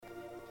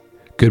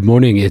Good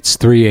morning. It's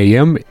 3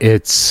 a.m.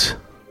 It's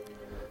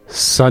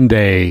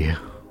Sunday.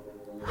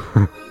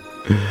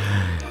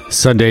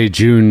 Sunday,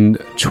 June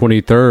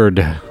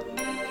 23rd.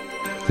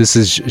 This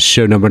is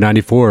show number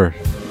 94.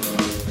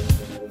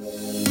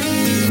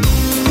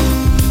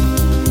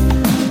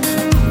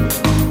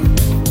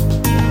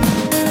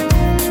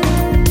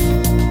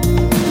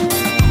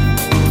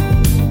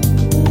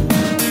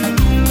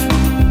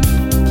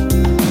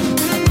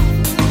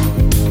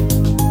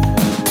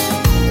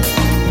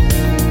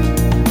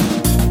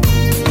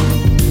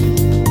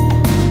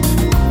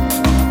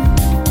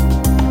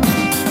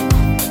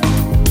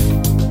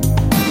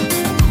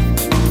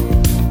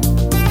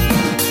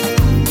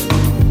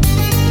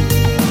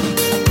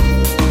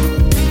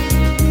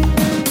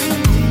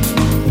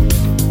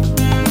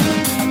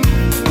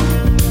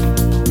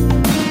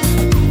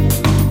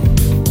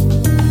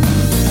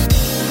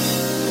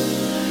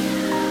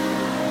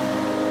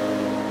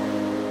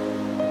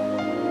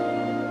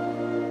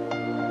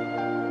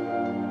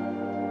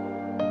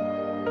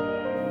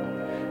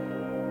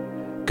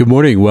 Good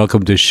morning.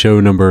 Welcome to show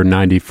number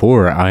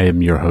 94. I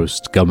am your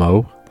host,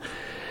 Gummo.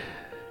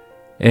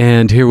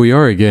 And here we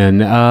are again.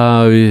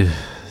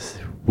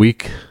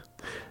 Week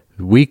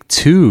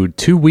 2.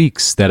 2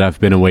 weeks that I've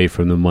been away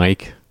from the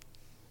mic.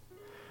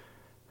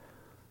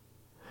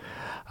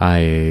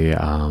 I've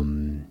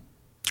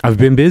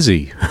been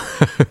busy.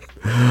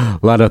 A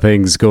lot of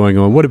things going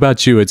on. What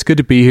about you? It's good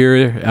to be here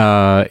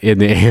in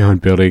the Aeon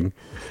building.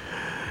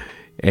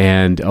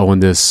 And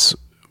on this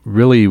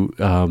really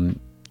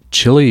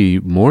chilly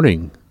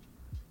morning.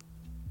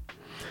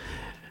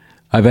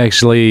 I've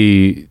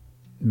actually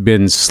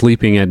been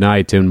sleeping at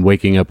night and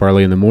waking up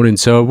early in the morning,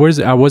 so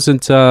I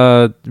wasn't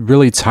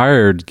really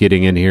tired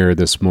getting in here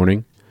this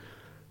morning.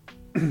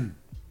 I'm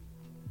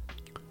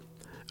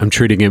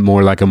treating it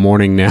more like a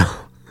morning now.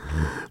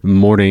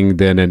 Morning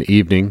than an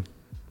evening.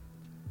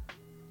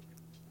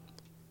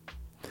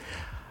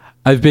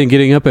 I've been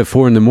getting up at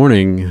 4 in the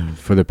morning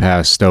for the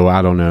past,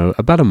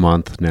 about a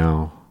month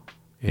now.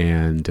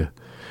 And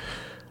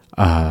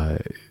I'll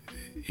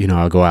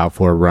go out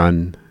for a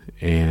run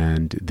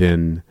and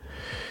then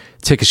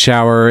take a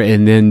shower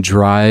and then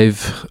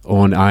drive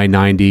on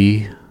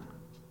I-90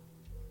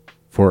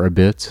 for a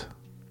bit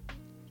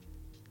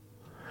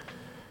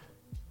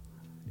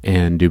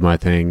and do my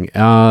thing.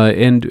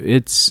 And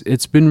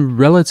it's been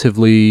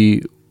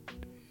relatively,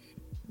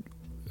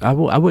 I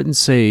wouldn't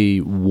say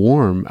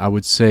warm, I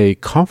would say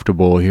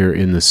comfortable here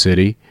in the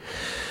city.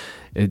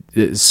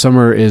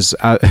 Summer is,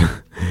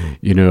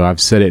 I've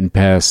said it in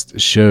past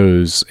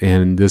shows,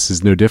 and this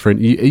is no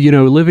different.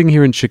 Living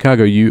here in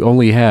Chicago, you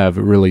only have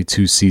really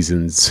 2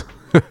 seasons.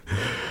 God,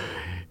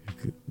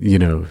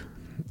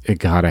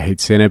 I hate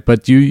saying it,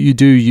 but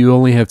you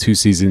only have 2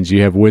 seasons.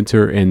 You have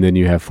winter, and then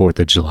you have 4th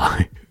of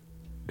July.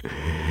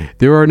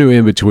 There are no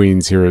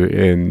in-betweens here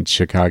in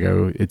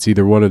Chicago. It's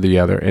either one or the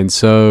other. And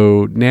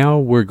so now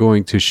we're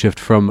going to shift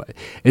from,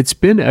 it's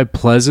been a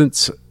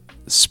pleasant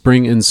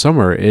spring and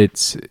summer.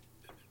 It's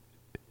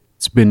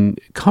been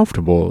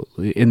comfortable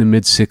in the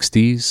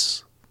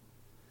mid-60s.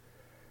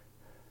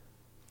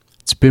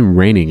 It's been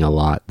raining a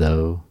lot,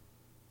 though.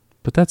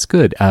 But that's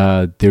good.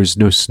 There's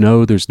no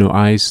snow, there's no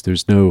ice,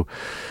 there's no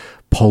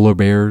polar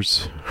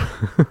bears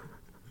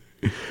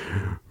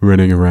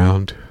running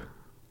around.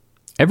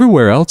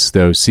 Everywhere else,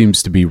 though,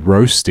 seems to be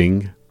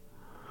roasting.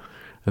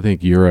 I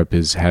think Europe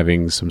is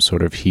having some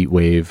sort of heat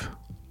wave.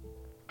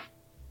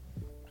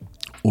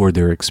 Or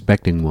they're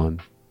expecting one.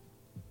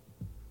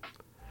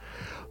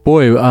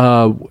 Boy,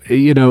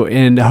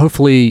 and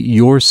hopefully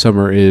your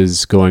summer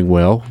is going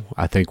well.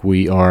 I think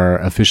we are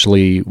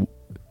officially,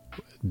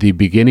 the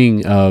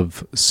beginning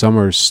of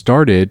summer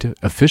started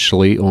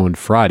officially on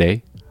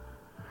Friday.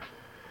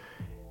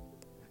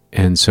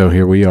 And so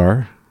here we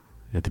are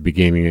at the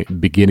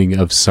beginning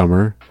of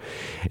summer.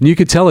 And you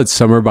could tell it's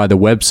summer by the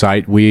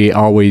website. We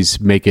always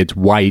make it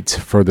white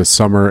for the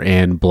summer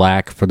and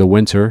black for the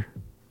winter.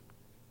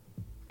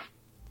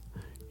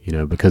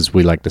 Because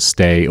we like to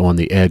stay on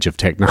the edge of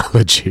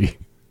technology.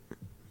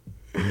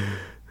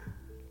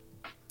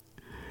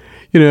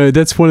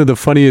 That's one of the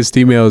funniest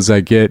emails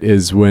I get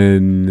is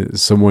when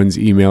someone's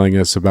emailing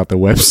us about the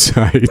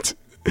website.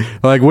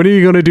 Like, when are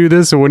you going to do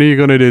this or when are you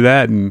going to do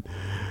that? And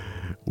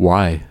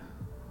why?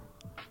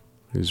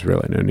 There's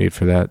really no need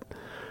for that.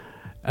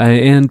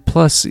 And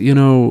plus,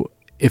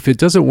 if it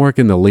doesn't work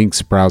in the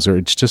links browser,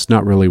 it's just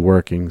not really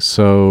working.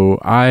 So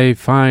I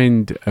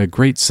find a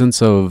great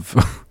sense of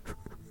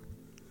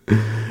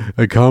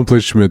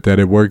accomplishment that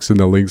it works in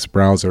the links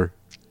browser.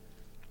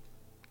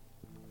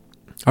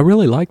 I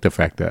really like the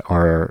fact that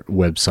our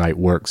website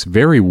works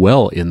very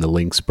well in the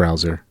links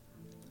browser.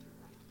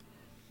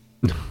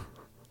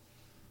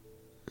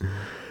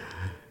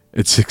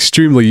 It's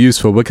extremely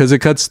useful because it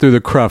cuts through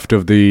the cruft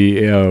of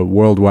the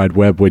World Wide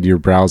Web when you're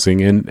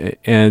browsing.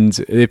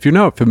 And if you're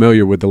not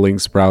familiar with the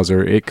links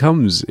browser, it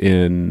comes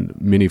in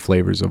many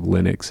flavors of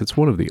Linux. It's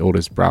one of the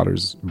oldest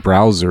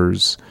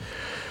browsers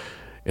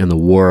in the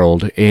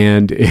world,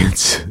 and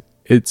it's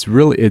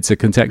it's a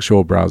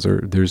contextual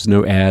browser. There's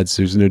no ads,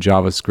 there's no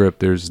JavaScript,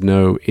 there's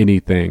no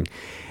anything.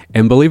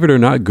 And believe it or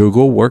not,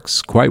 Google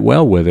works quite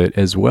well with it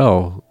as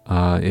well.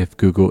 If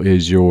Google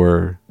is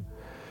your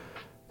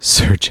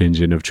search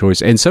engine of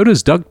choice, and so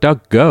does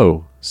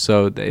DuckDuckGo.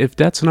 So if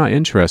that's not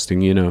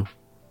interesting,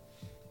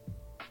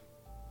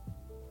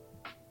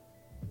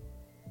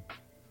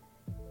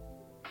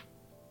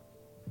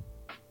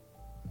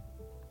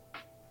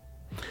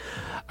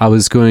 I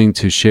was going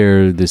to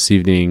share this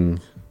evening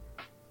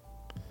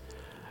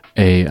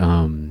a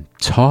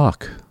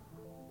talk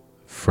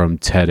from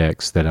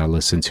TEDx that I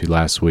listened to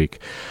last week.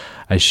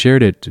 I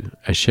shared it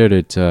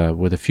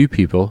with a few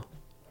people.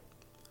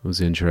 It was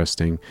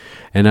interesting,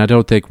 and I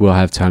don't think we'll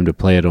have time to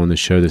play it on the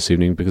show this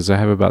evening because I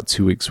have about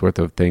 2 weeks worth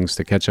of things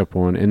to catch up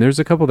on, and there's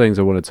a couple things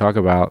I want to talk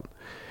about.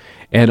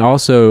 And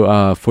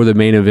also for the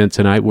main event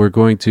tonight, we're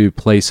going to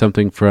play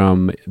something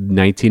from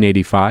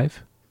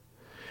 1985.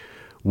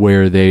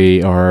 Where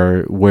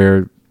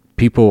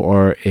people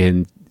are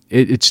in.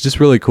 It's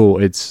just really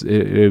cool.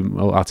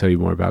 I'll tell you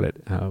more about it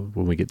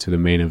when we get to the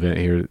main event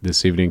here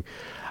this evening.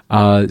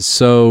 It's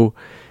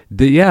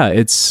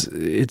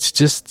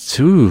just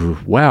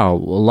wow,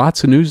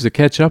 lots of news to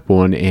catch up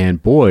on,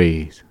 and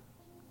boy,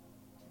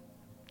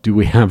 do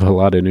we have a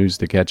lot of news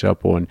to catch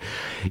up on.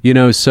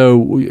 So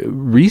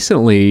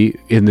recently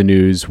in the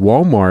news,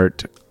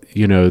 Walmart,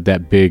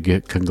 that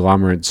big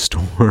conglomerate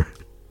store.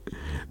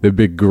 The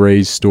big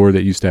gray store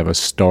that used to have a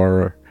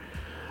star.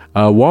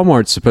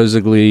 Walmart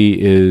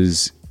supposedly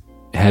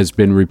has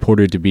been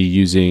reported to be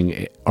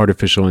using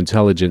artificial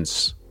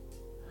intelligence,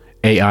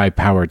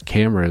 AI-powered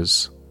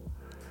cameras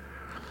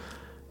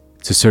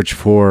to search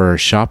for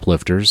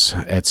shoplifters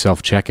at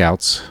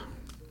self-checkouts.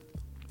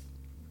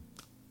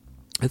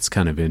 It's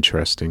kind of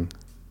interesting.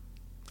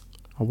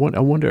 I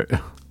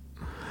wonder.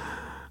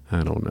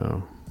 I don't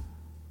know.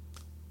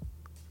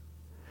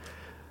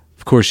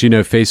 Of course,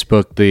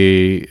 Facebook,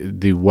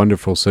 the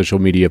wonderful social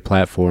media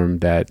platform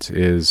that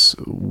is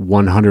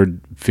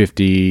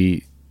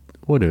 150.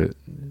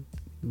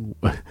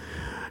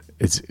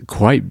 It's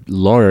quite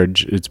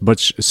large. It's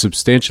much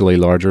substantially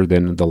larger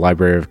than the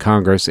Library of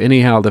Congress.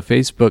 Anyhow, the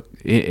Facebook.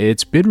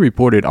 It's been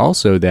reported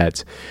also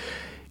that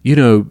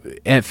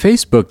at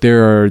Facebook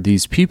there are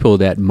these people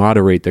that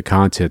moderate the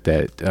content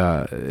that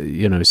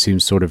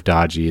seems sort of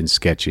dodgy and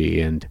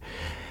sketchy, and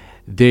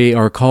they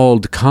are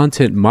called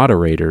content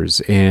moderators,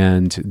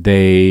 and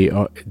they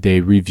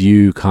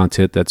review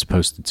content that's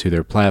posted to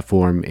their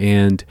platform.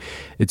 And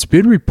it's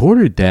been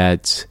reported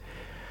that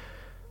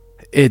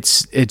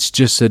it's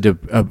just a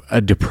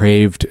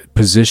depraved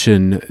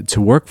position to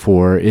work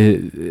for.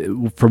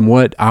 From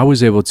what I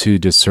was able to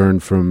discern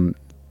from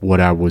what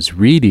I was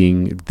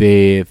reading,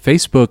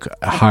 Facebook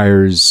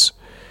hires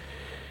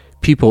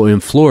people in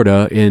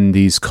Florida in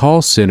these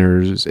call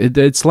centers.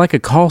 It's like a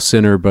call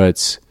center,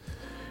 but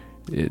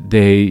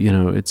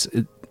it's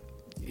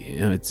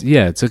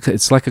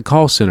like a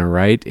call center,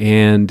 right?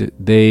 And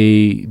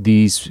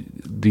these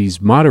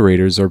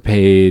moderators are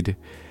paid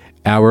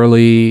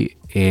hourly,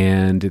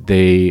 and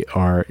they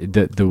are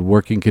the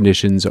working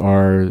conditions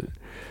are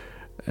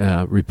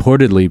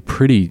reportedly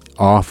pretty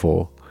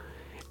awful.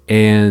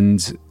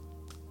 And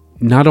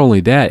not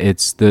only that,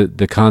 it's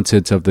the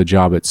content of the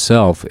job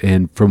itself.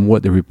 And from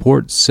what the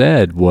report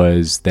said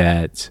was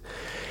that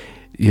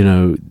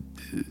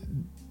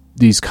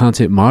these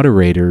content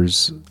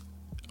moderators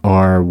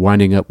are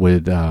winding up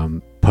with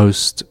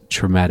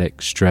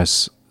post-traumatic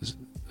stress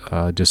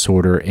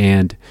disorder,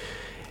 and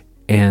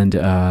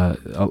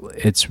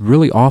it's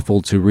really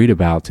awful to read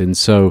about. And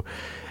so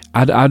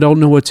I don't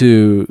know what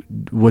to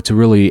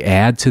really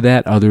add to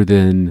that, other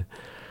than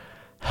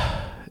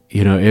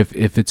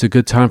if it's a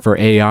good time for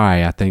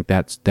AI, I think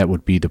that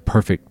would be the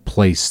perfect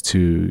place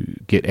to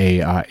get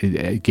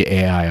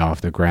AI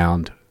off the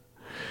ground.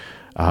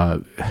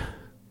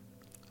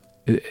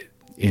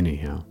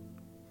 Anyhow,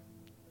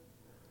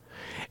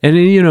 and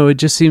it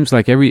just seems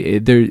like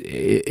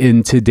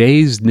in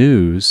today's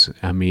news.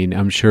 I mean,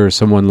 I'm sure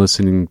someone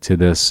listening to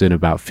this in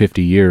about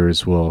 50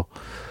 years will.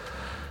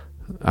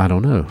 I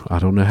don't know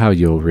how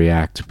you'll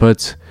react,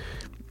 but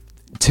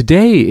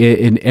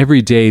today in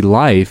everyday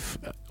life,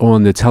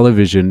 on the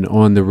television,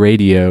 on the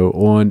radio,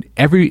 on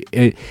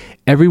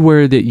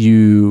everywhere that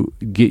you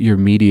get your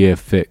media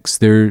fix.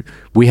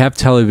 We have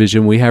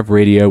television, we have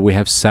radio, we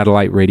have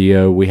satellite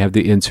radio, we have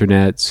the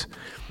internet.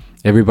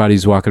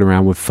 Everybody's walking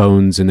around with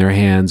phones in their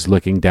hands,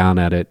 looking down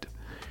at it.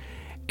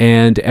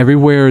 And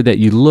everywhere that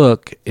you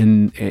look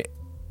and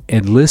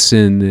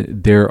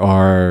listen, there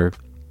are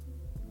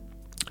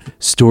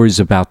stories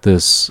about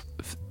this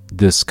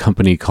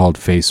company called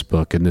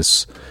Facebook, and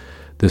this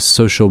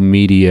social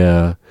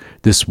media,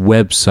 this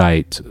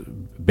website,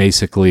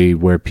 basically,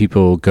 where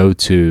people go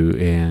to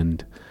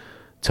and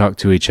talk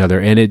to each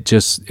other, and it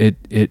just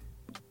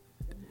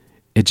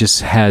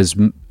has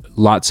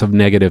lots of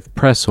negative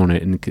press on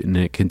it, and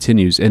it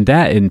continues. And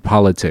that in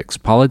politics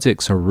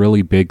are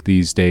really big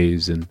these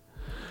days. And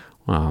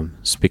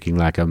Speaking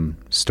like I'm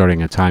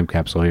starting a time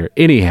capsule here.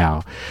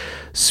 Anyhow,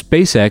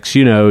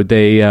 SpaceX,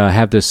 they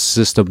have this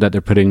system that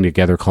they're putting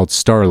together called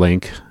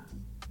Starlink,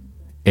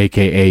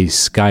 aka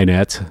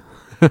Skynet.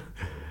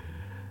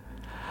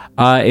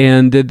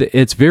 And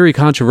it's very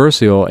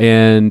controversial,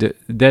 and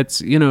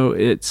that's,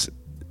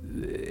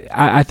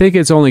 I think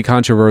it's only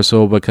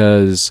controversial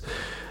because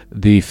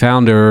the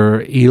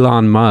founder,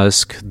 Elon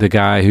Musk, the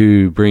guy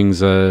who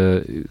brings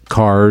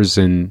cars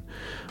and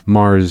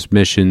Mars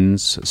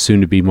missions,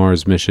 soon to be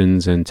Mars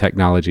missions and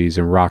technologies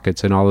and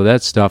rockets and all of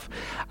that stuff,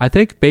 I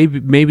think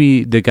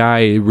maybe the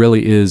guy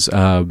really is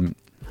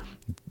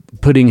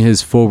putting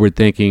his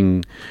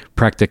forward-thinking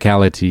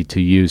practicality to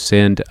use,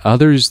 and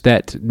others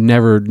that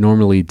never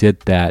normally did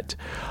that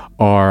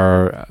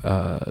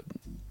are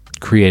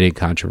creating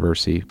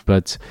controversy.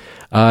 But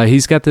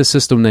he's got this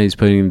system that he's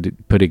putting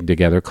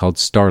together called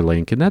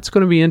Starlink, and that's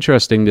going to be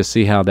interesting to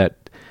see how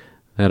that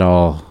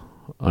all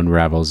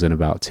unravels in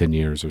about 10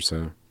 years or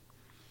so.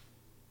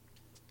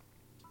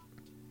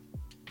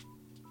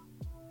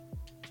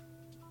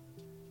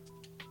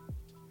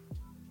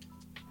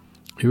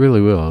 It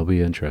really will. It'll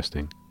be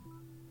interesting.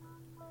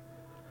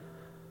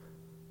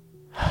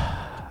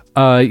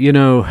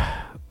 And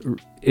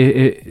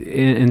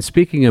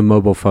speaking of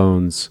mobile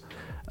phones,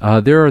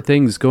 there are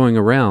things going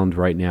around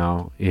right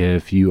now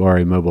if you are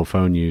a mobile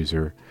phone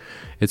user.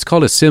 It's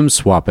called a SIM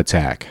swap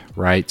attack,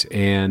 right?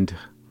 And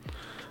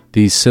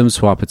these SIM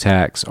swap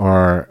attacks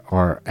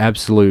are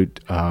absolute...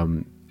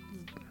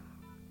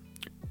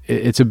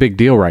 it's a big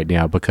deal right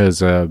now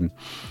because a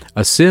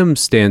SIM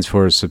stands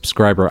for a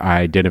subscriber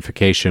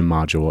identification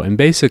module. And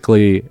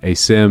basically, a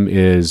SIM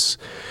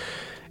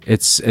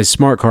it's a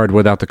smart card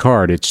without the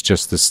card. It's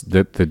just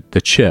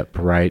the chip,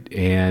 right?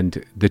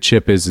 And the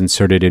chip is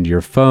inserted into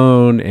your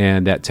phone,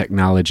 and that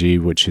technology,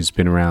 which has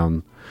been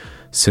around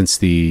since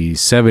the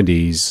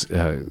 70s,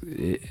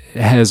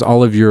 has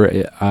all of your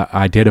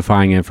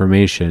identifying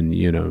information.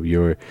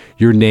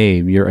 Your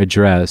name, your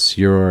address,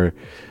 your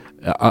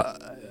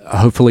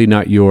hopefully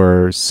not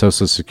your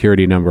social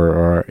security number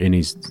or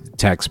any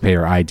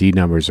taxpayer ID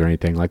numbers or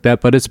anything like that,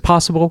 but it's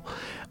possible,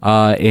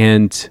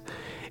 and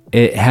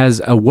it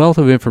has a wealth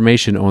of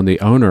information on the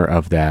owner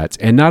of that.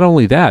 And not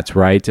only that,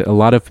 right? A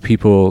lot of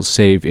people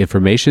save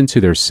information to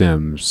their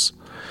SIMs,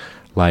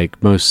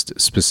 like most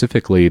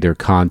specifically their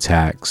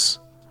contacts.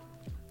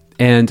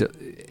 And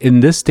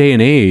in this day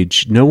and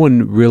age, no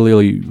one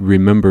really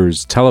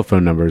remembers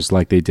telephone numbers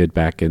like they did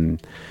back in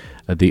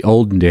the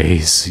olden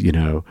days,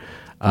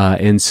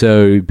 and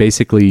so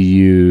basically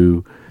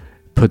you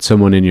put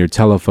someone in your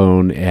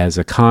telephone as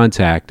a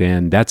contact,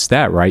 and that's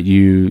that, right?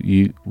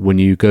 You when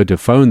you go to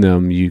phone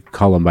them, you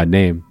call them by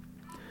name.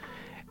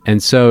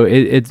 And so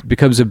it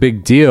becomes a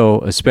big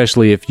deal,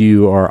 especially if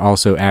you are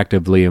also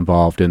actively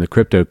involved in the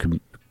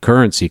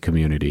cryptocurrency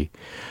community.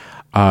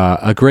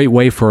 A great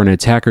way for an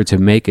attacker to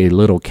make a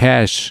little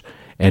cash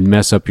and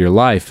mess up your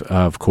life,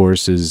 of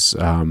course, is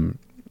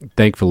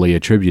thankfully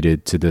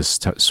attributed to this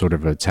sort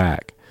of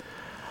attack.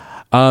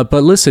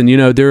 But listen,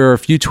 there are a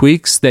few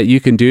tweaks that you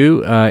can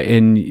do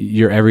in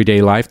your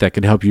everyday life that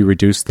can help you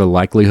reduce the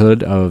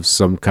likelihood of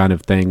some kind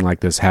of thing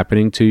like this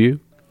happening to you.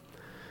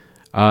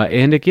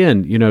 And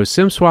again,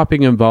 SIM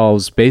swapping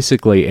involves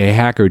basically a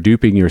hacker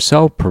duping your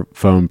cell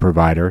phone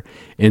provider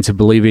into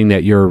believing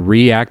that you're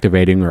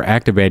reactivating or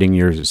activating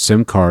your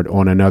SIM card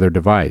on another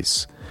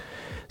device.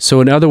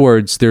 So in other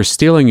words, they're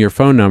stealing your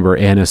phone number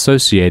and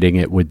associating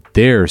it with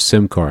their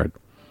SIM card.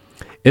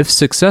 If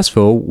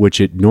successful, which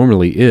it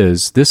normally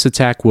is, this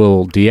attack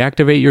will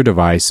deactivate your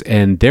device,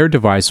 and their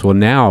device will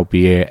now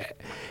be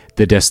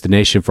the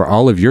destination for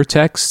all of your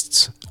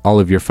texts, all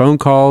of your phone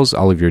calls,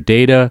 all of your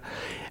data,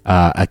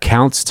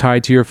 accounts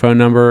tied to your phone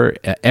number,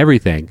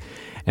 everything.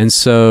 And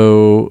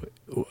so,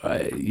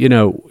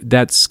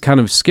 that's kind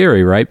of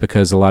scary, right?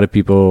 Because a lot of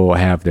people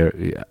have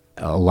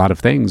a lot of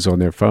things on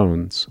their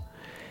phones.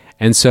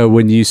 And so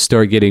when you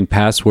start getting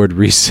password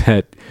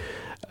reset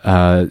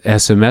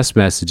SMS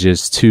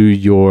messages to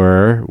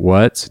your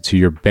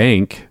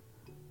bank,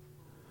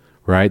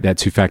 right? That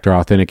two-factor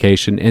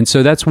authentication. And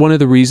so that's one of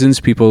the reasons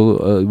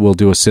people will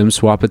do a SIM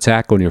swap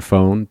attack on your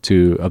phone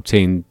to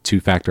obtain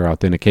two-factor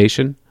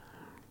authentication.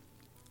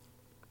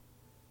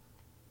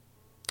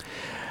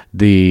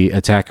 The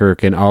attacker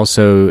can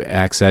also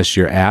access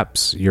your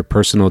apps, your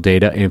personal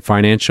data, and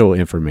financial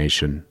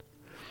information.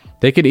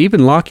 They could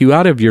even lock you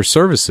out of your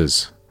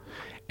services.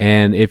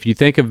 And if you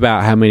think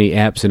about how many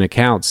apps and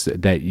accounts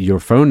that your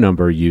phone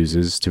number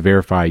uses to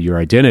verify your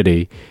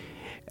identity,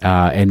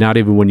 and not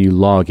even when you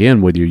log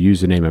in with your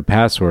username and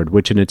password,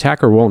 which an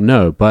attacker won't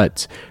know,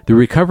 but the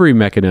recovery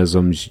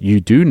mechanisms you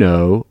do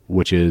know,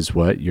 which is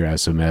what your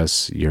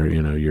SMS,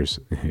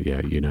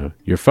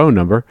 your phone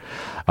number,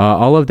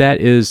 all of that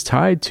is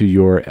tied to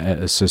your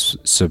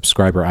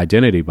subscriber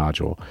identity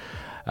module,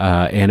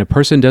 and a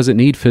person doesn't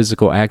need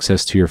physical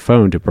access to your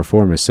phone to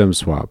perform a SIM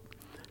swap.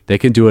 They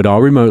can do it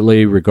all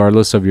remotely,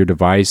 regardless of your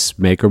device,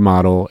 make or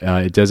model.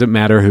 It doesn't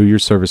matter who your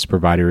service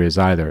provider is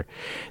either.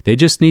 They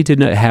just need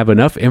to have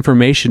enough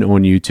information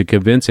on you to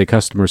convince a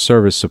customer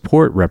service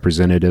support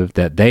representative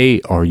that they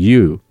are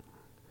you.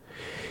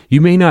 You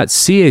may not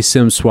see a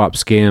SIM swap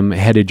scam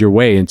headed your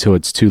way until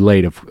it's too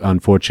late,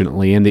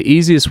 unfortunately. And the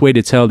easiest way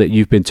to tell that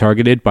you've been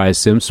targeted by a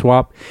SIM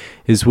swap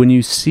is when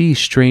you see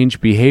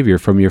strange behavior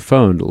from your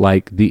phone,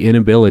 like the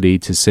inability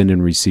to send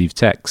and receive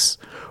texts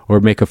or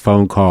make a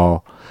phone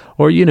call,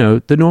 or,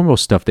 the normal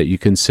stuff that you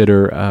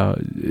consider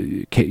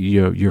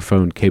your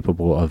phone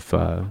capable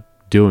of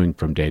doing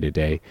from day to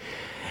day.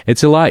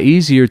 It's a lot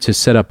easier to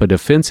set up a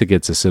defense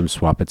against a SIM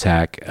swap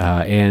attack,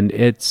 and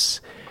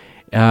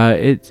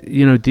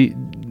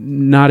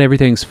not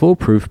everything's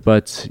foolproof,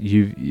 but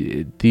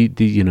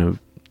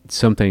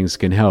some things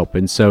can help.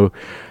 And so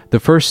the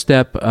first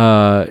step, you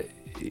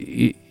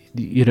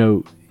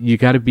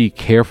got to be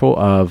careful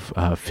of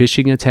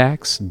phishing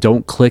attacks.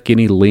 Don't click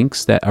any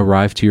links that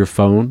arrive to your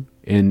phone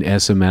in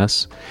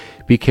SMS.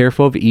 Be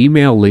careful of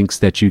email links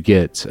that you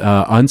get,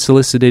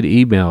 unsolicited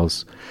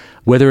emails,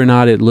 whether or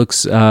not it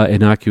looks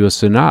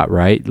innocuous or not,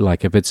 right?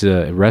 Like if it's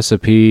a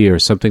recipe or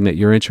something that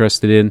you're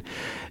interested in,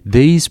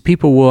 these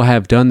people will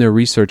have done their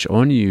research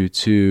on you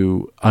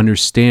to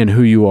understand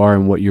who you are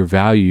and what you're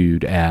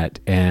valued at,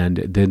 and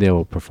then they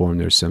will perform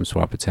their SIM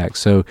swap attack.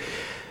 So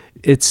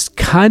it's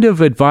kind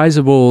of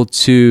advisable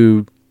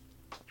to...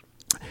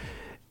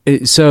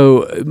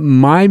 So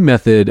my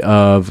method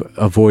of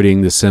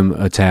avoiding the SIM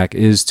attack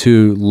is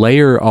to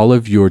layer all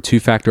of your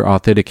two-factor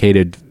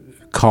authenticated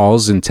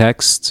calls and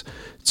texts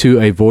to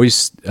a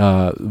voice-based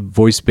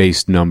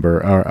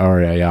number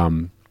or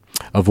a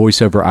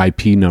voice over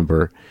IP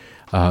number,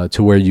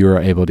 to where you're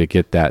able to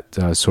get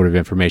that sort of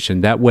information.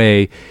 That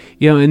way,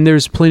 and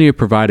there's plenty of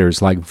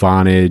providers like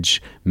Vonage,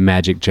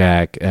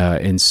 MagicJack,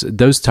 and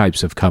those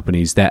types of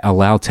companies that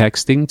allow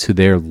texting to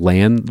their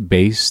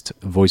LAN-based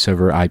voice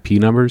over IP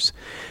numbers.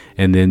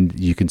 And then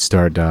you can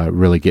start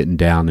really getting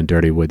down and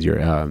dirty with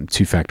your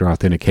two-factor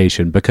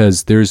authentication,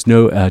 because there's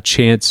no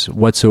chance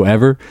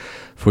whatsoever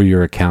for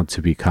your account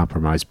to be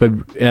compromised.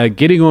 But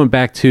getting on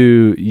back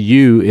to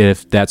you,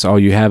 if that's all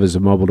you have is a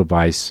mobile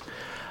device,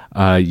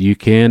 you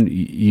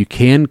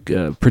can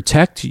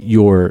protect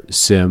your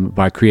SIM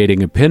by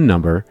creating a PIN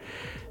number,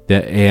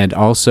 and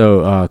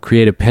also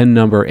create a PIN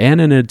number and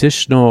an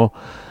additional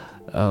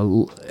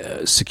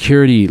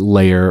security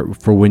layer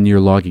for when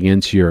you're logging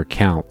into your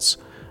accounts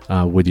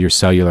with your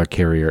cellular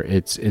carrier.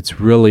 It's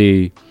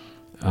really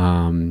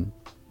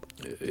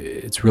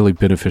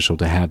beneficial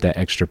to have that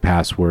extra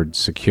password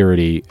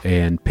security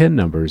and PIN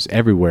numbers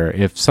everywhere.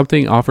 If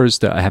something offers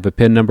to have a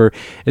PIN number,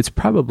 it's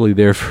probably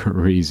there for a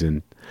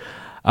reason.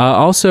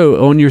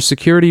 Also, on your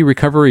security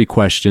recovery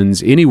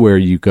questions, anywhere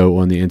you go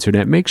on the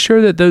internet, make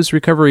sure that those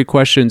recovery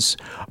questions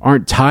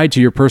aren't tied to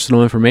your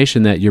personal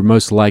information that you're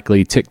most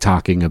likely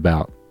TikToking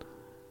about.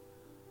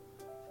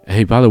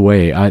 Hey, by the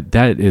way,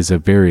 that is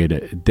an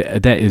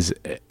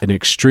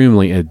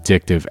extremely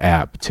addictive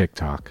app,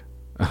 TikTok.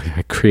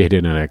 I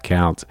created an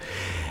account,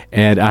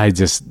 and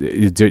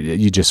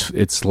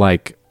it's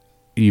like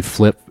you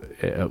flip.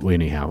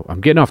 Anyhow, I'm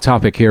getting off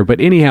topic here,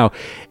 but anyhow,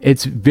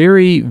 it's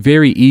very,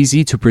 very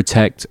easy to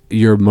protect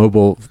your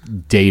mobile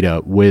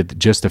data with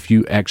just a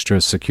few extra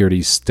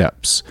security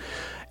steps.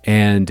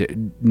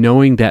 And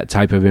knowing that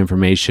type of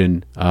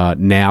information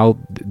now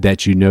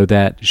that you know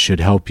that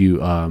should help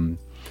you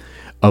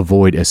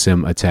avoid a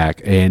SIM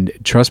attack. And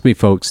trust me,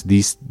 folks,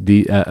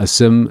 a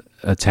SIM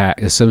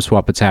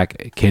swap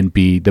attack can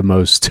be the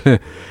most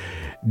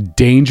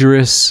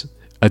dangerous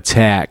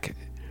attack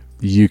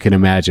you can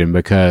imagine,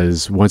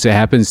 because once it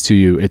happens to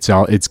you,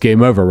 it's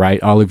game over,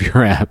 right? All of your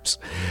apps,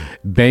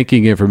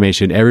 banking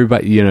information,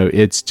 everybody,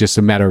 it's just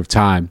a matter of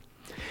time.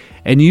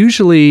 And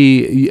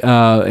usually,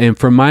 and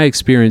from my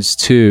experience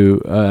too,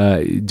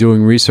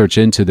 doing research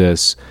into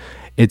this,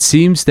 it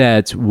seems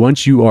that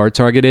once you are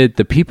targeted,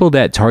 the people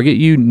that target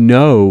you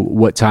know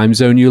what time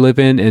zone you live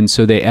in, and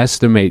so they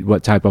estimate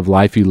what type of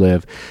life you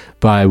live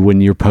by when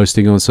you're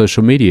posting on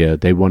social media.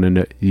 They want to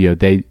know,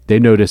 they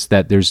notice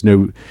that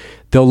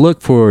they'll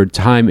look for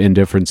time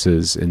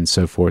indifferences and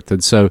so forth.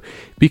 And so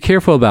be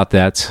careful about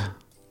that.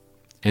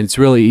 And it's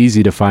really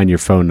easy to find your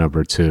phone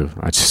number too.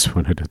 I just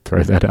wanted to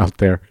throw that out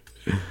there.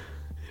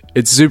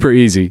 It's super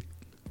easy.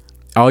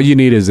 All you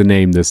need is a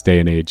name this day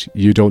and age.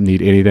 You don't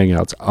need anything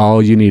else. All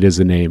you need is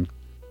a name.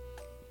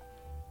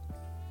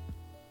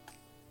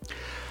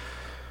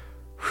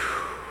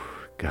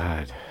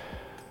 God.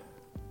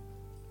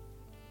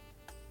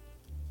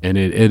 And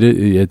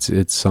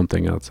it's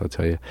something else, I'll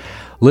tell you.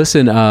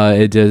 Listen,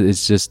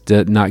 it's just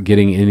not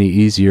getting any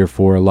easier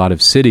for a lot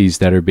of cities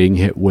that are being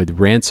hit with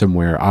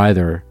ransomware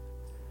either.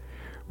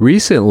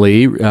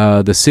 Recently,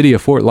 the city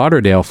of Fort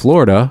Lauderdale,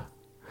 Florida,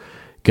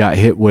 got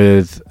hit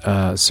with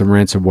some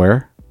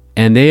ransomware,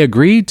 and they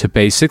agreed to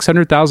pay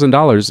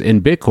 $600,000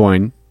 in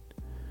Bitcoin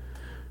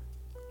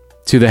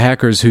to the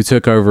hackers who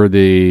took over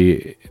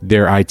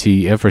their IT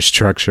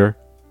infrastructure.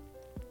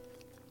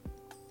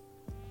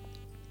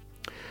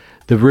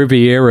 The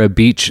Riviera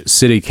Beach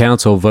City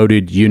Council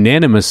voted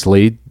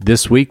unanimously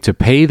this week to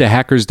pay the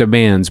hackers'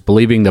 demands,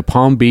 believing the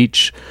Palm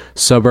Beach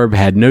suburb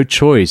had no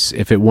choice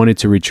if it wanted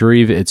to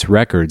retrieve its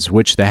records,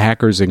 which the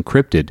hackers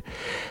encrypted.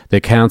 The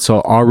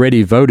council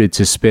already voted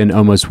to spend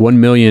almost $1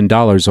 million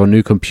on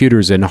new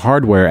computers and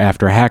hardware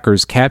after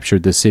hackers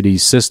captured the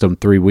city's system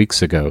 3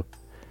 weeks ago.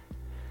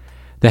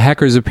 The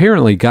hackers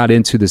apparently got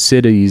into the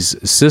city's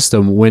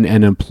system when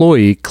an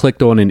employee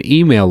clicked on an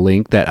email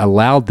link that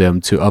allowed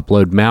them to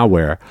upload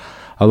malware.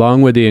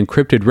 Along with the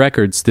encrypted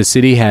records, the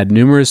city had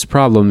numerous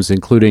problems,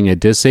 including a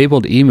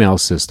disabled email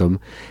system,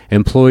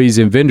 employees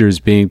and vendors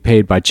being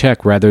paid by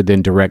check rather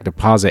than direct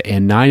deposit,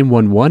 and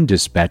 911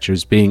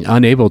 dispatchers being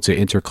unable to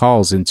enter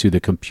calls into the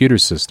computer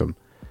system.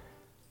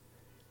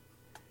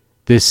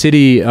 The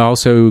city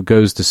also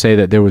goes to say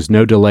that there was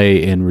no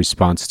delay in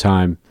response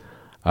time.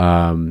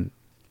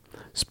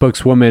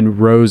 Spokeswoman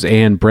Rose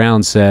Ann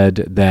Brown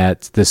said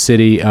that the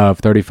city of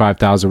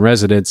 35,000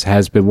 residents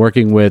has been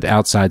working with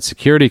outside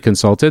security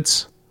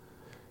consultants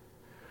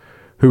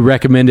who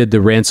recommended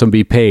the ransom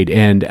be paid.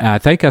 And I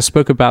think I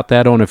spoke about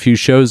that on a few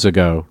shows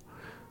ago,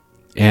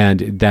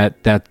 and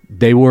that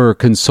they were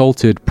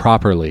consulted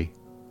properly.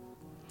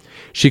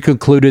 She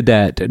concluded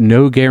that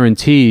no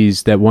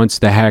guarantees that once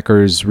the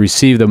hackers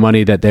receive the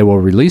money that they will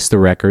release the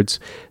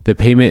records. The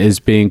payment is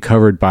being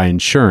covered by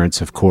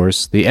insurance, of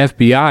course. The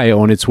FBI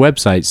on its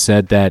website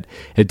said that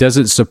it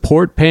doesn't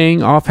support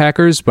paying off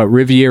hackers, but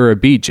Riviera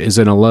Beach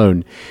isn't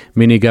alone.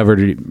 Many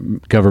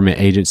government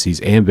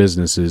agencies and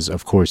businesses,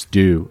 of course,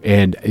 do.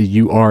 And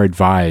you are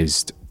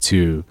advised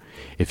to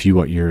if you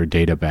want your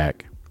data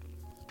back.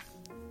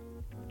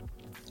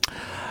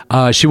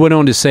 She went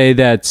on to say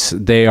that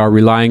they are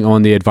relying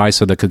on the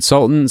advice of the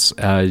consultants,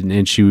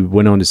 and she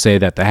went on to say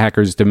that the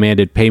hackers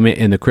demanded payment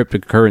in the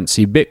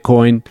cryptocurrency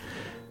Bitcoin.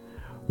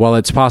 While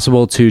it's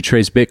possible to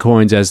trace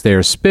Bitcoins as they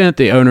are spent,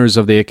 the owners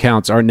of the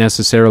accounts aren't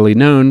necessarily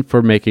known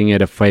for making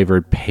it a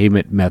favored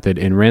payment method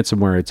in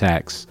ransomware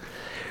attacks.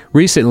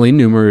 Recently,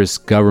 numerous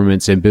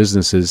governments and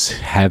businesses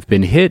have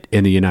been hit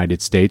in the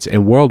United States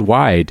and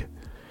worldwide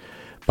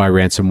by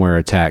ransomware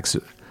attacks.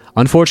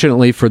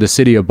 Unfortunately for the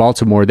city of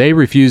Baltimore, they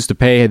refused to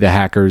pay the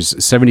hackers'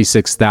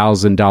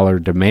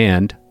 $76,000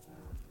 demand.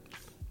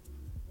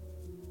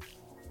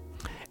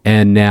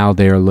 And now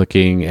they are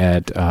looking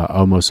at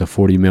almost a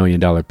 $40 million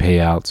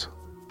payout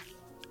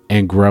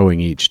and growing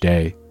each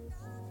day.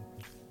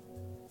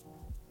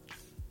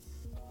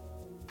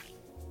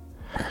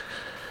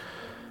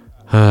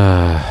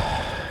 And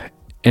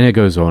it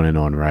goes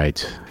on,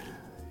 right?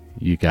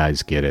 You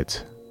guys get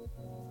it.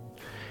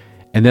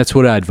 And that's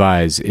what I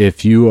advise.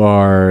 If you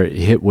are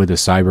hit with a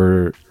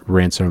cyber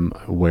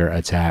ransomware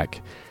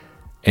attack,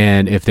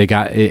 and if they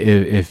got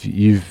if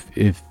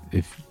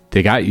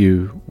they got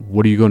you,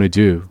 what are you going to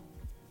do?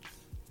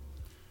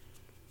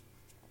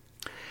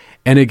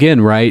 And again,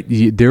 right,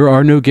 there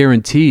are no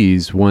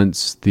guarantees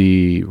once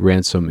the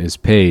ransom is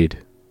paid.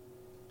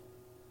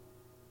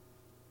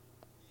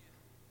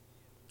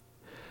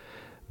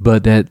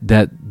 But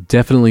that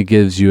definitely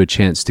gives you a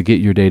chance to get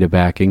your data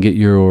back and get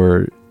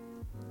your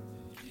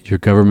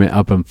government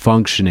up and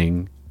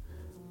functioning.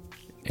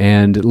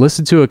 And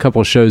listen to a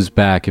couple shows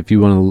back if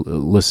you want to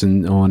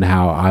listen on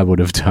how I would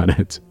have done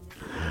it.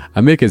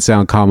 I make it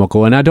sound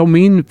comical, and I don't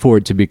mean for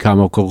it to be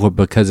comical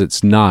because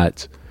it's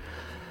not.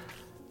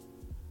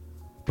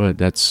 But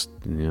that's,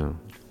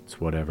 it's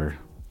whatever.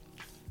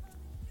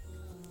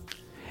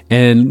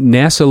 And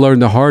NASA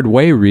learned the hard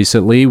way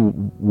recently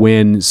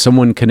when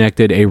someone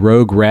connected a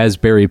rogue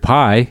Raspberry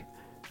Pi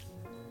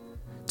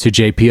to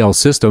JPL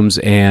systems,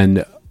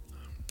 and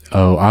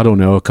I don't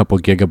know, a couple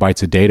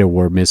gigabytes of data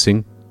were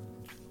missing.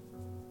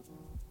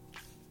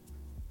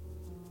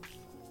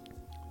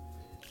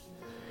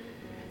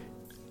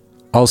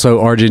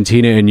 Also,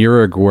 Argentina and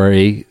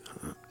Uruguay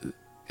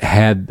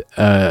had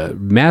a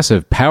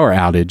massive power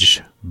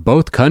outage.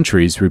 Both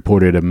countries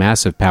reported a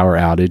massive power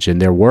outage,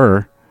 and there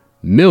were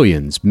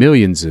millions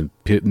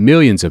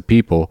of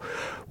people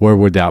were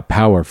without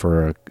power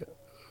for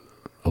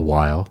a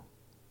while,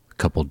 a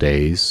couple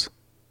days.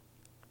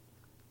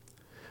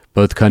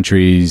 Both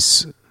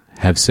countries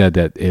have said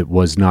that it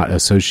was not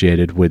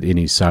associated with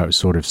any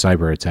sort of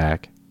cyber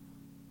attack.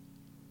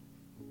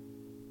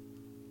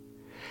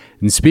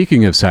 And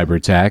speaking of cyber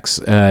attacks,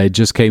 it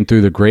just came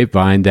through the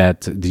grapevine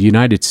that the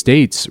United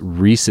States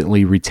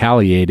recently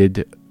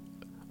retaliated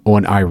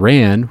on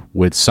Iran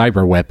with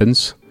cyber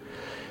weapons,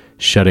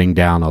 shutting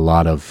down a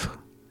lot of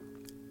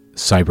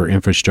cyber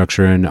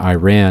infrastructure in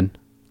Iran.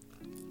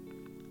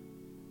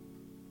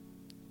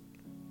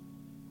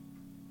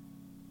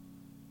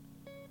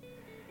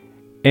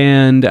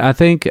 And I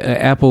think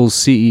Apple's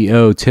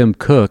CEO Tim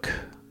Cook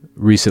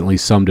recently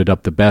summed it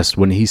up the best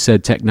when he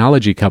said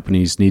technology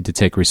companies need to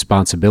take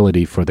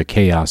responsibility for the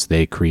chaos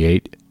they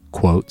create.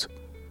 Quote,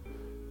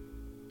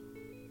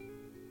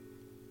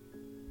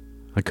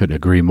 I couldn't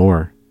agree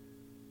more.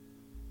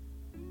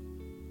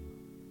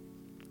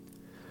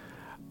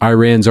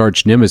 Iran's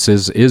arch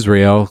nemesis,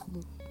 Israel,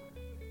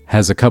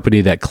 has a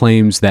company that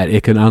claims that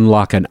it can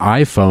unlock an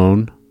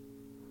iPhone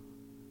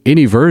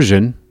any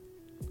version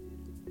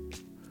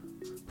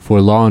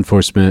for law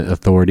enforcement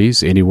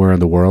authorities anywhere in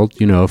the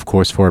world, of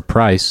course, for a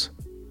price.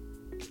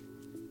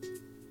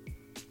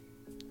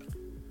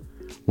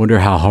 Wonder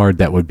how hard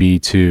that would be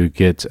to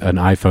get an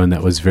iPhone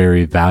that was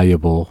very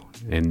valuable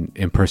and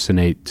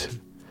impersonate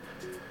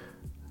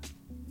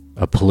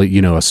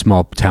a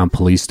small town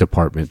police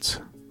department.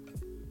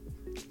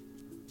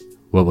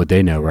 What would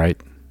they know,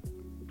 right?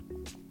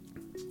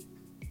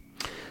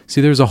 See,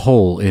 there's a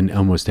hole in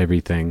almost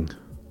everything.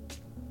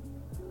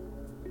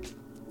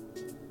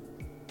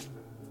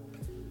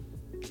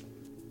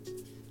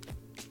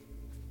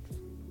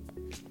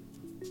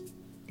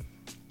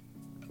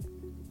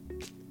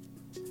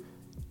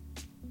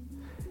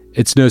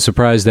 It's no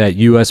surprise that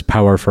U.S.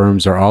 power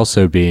firms are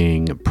also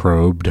being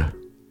probed.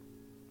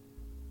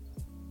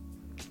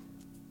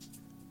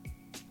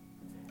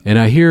 And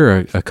I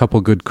hear a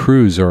couple good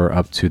crews are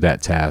up to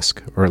that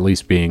task, or at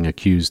least being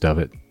accused of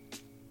it.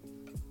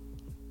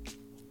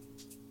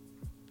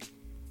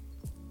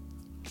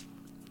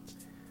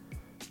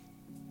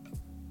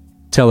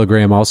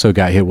 Telegram also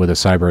got hit with a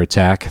cyber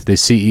attack. The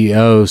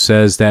CEO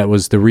says that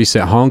was the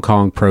recent Hong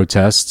Kong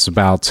protests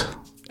about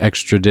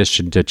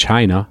extradition to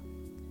China.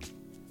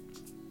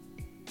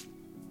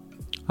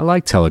 I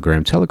like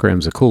Telegram.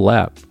 Telegram's a cool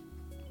app.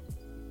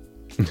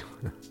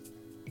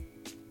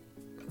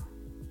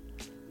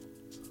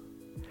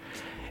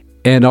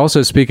 And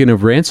also, speaking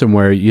of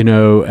ransomware,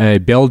 a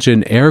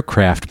Belgian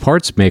aircraft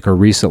parts maker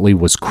recently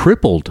was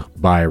crippled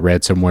by a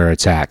ransomware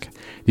attack.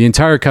 The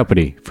entire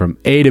company, from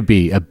A to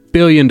B, $1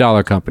 billion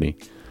company.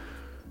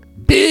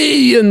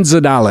 Billions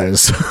of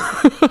dollars.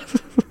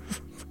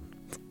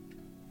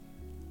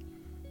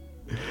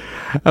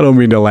 I don't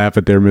mean to laugh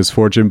at their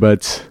misfortune,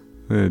 but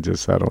I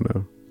don't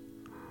know.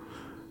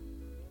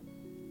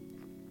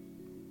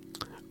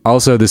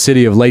 Also, the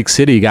city of Lake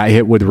City got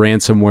hit with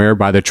ransomware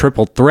by the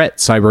triple threat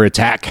cyber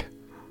attack.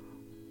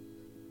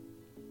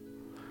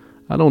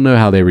 I don't know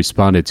how they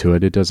responded to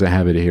it. It doesn't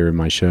have it here in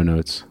my show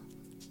notes.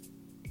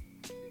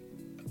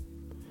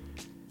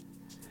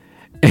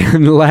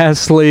 And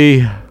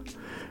lastly,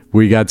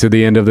 we got to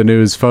the end of the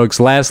news, folks.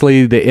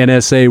 Lastly, the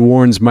NSA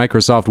warns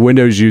Microsoft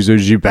Windows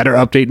users, you better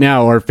update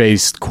now or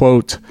face,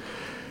 quote,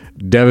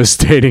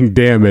 devastating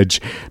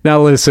damage.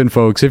 Now listen,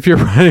 folks, if you're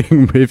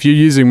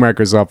using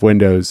Microsoft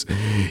Windows,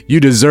 you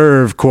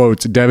deserve,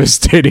 quote,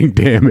 devastating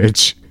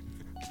damage.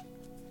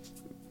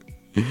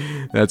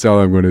 That's all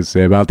I'm going to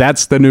say about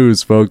that's the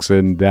news, folks,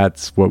 and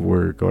that's what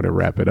we're going to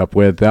wrap it up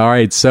with. All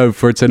right, so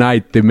for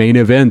tonight, the main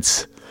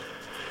event.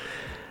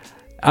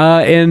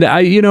 And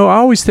I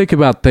always think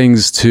about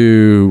things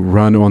to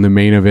run on the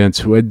main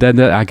event.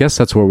 I guess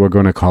that's what we're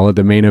going to call it,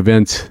 the main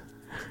event.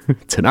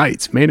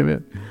 Tonight's main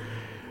event.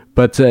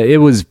 But it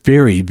was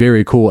very,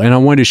 very cool, and I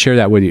wanted to share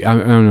that with you.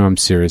 I'm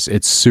serious.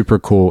 It's super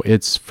cool.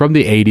 It's from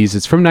the 80s.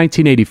 It's from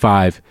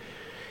 1985,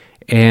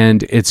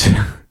 and it's...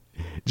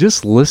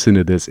 Just listen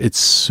to this. It's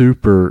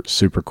super,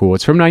 super cool.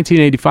 It's from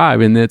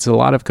 1985, and it's a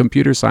lot of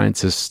computer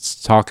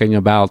scientists talking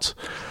about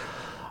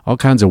all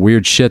kinds of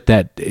weird shit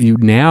that that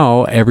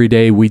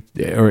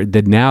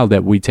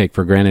we take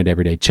for granted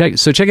every day. Check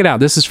it out.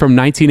 This is from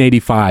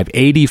 1985,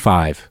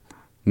 85,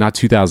 not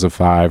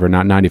 2005 or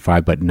not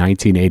 95, but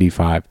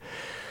 1985.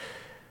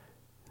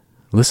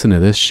 Listen to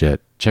this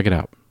shit. Check it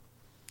out.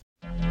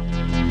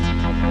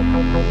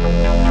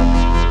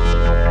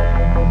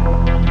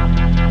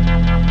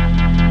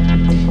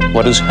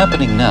 What is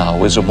happening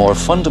now is a more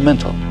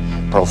fundamental,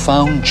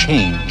 profound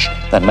change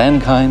than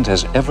mankind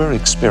has ever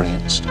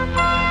experienced.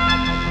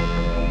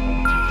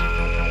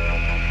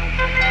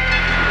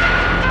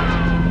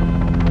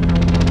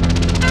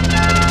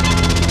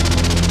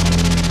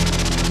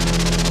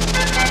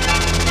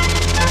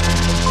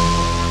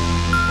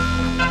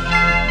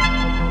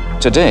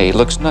 Today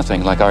looks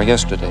nothing like our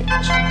yesterdays.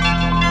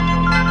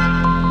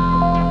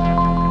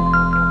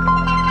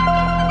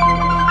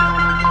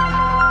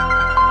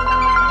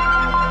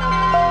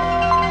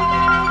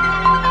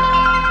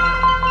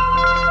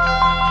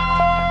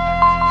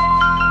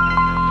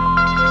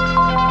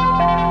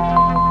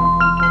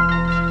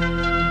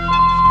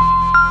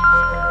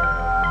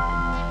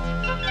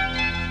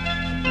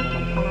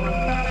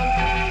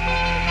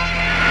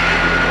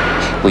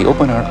 We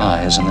open our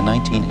eyes in the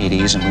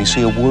 1980s and we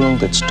see a world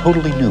that's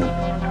totally new.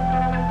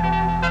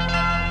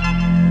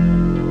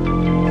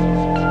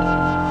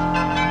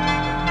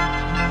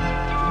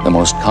 The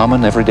most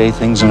common everyday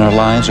things in our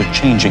lives are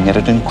changing at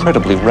an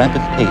incredibly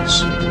rapid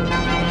pace.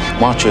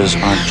 Watches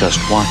aren't just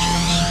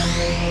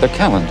watches. They're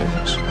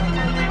calendars.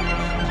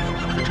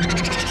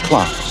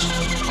 Clocks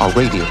are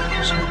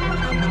radios.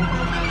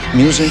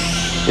 Music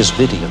is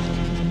video.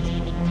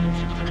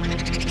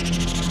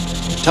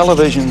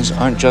 Televisions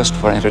aren't just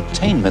for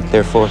entertainment,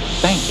 they're for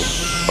banking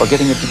or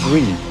getting a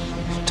degree.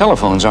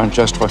 Telephones aren't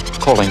just for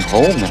calling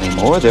home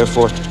anymore, they're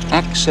for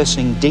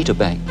accessing data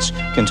banks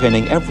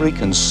containing every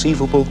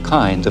conceivable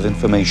kind of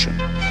information,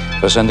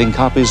 for sending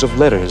copies of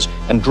letters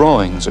and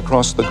drawings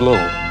across the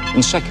globe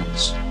in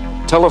seconds.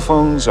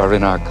 Telephones are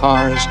in our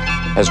cars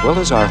as well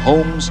as our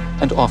homes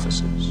and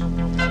offices.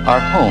 Our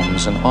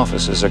homes and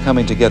offices are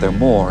coming together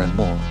more and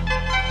more.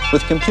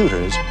 With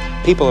computers,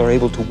 people are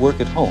able to work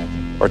at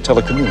home or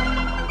telecommute.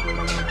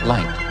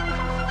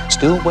 Light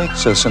still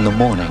wakes us in the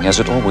morning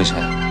as it always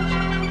has.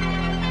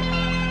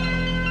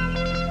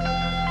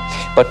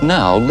 But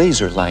now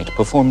laser light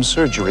performs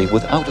surgery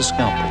without a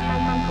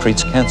scalpel,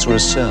 treats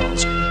cancerous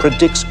cells,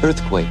 predicts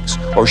earthquakes,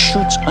 or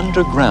shoots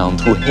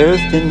underground through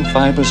hair-thin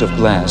fibers of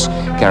glass,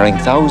 carrying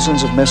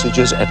thousands of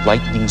messages at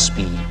lightning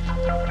speed.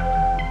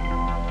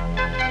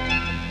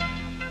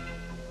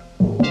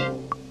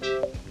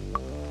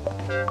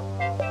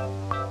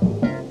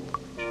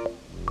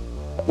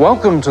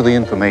 Welcome to the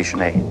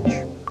Information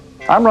Age.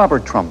 I'm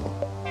Robert Trumbull,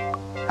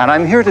 and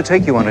I'm here to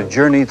take you on a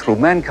journey through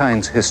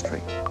mankind's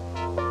history,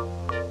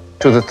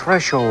 to the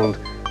threshold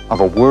of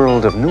a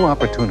world of new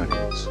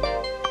opportunities,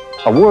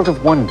 a world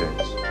of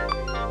wonders,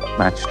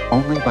 matched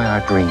only by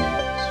our dreams.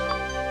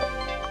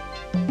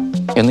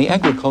 In the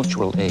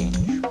agricultural age,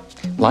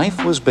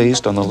 life was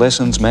based on the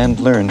lessons man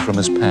learned from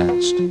his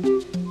past.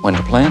 When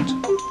to plant,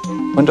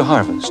 when to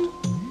harvest.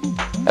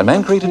 And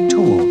man created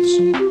tools,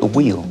 the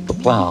wheel, the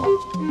plow,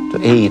 to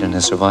aid in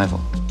his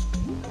survival.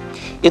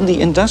 In the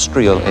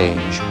industrial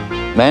age,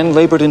 man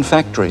labored in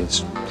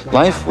factories.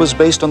 Life was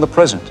based on the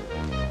present.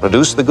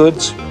 Produce the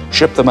goods,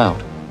 ship them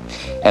out.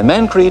 And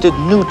man created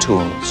new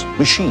tools,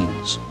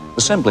 machines,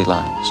 assembly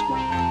lines.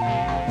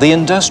 The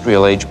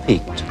industrial age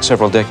peaked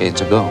several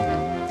decades ago,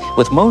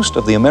 with most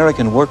of the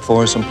American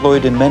workforce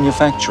employed in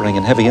manufacturing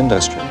and heavy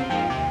industry.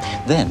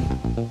 Then,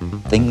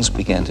 things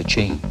began to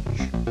change.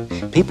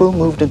 People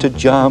moved into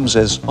jobs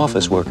as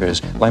office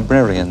workers,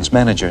 librarians,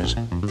 managers.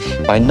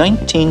 By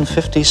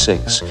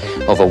 1956,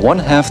 over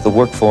one-half the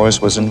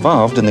workforce was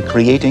involved in the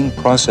creating,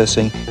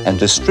 processing, and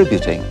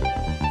distributing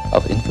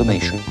of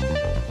information.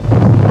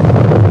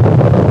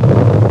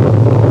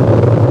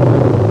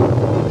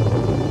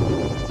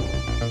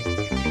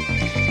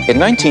 In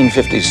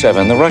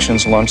 1957, the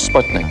Russians launched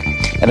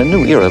Sputnik, and a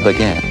new era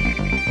began.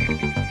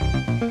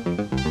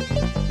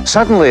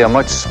 Suddenly, a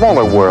much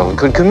smaller world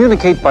could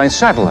communicate by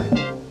satellite.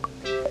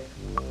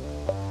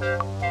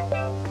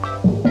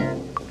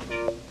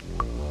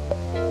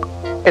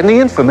 In the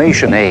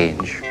information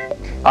age,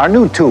 our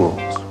new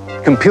tools,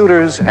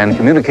 computers and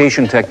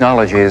communication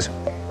technologies,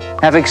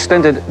 have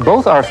extended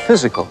both our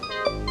physical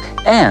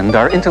and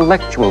our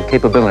intellectual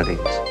capabilities.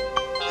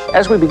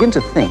 As we begin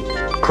to think,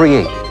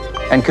 create,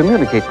 and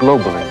communicate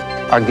globally,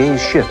 our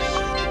gaze shifts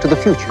to the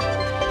future.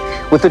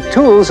 With the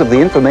tools of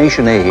the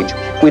information age,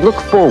 we look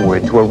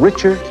forward to a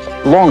richer,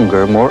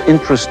 longer, more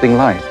interesting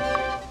life.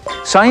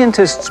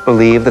 Scientists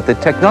believe that the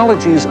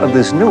technologies of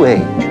this new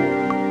age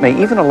may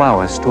even allow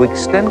us to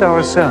extend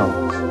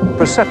ourselves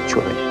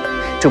perceptually,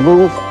 to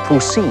move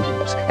through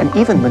seams, and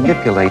even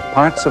manipulate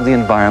parts of the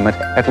environment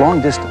at long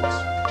distance.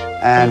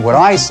 And what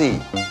I see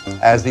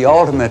as the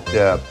ultimate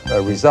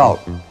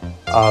result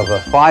of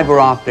fiber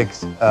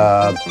optics,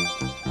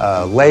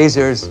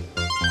 lasers,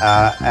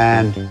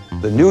 and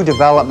the new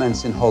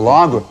developments in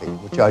holography,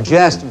 which are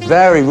just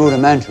very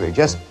rudimentary,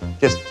 just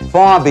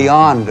far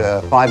beyond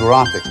fiber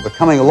optics, but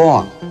coming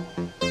along,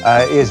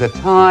 is a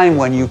time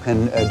when you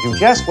can do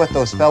just what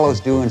those fellows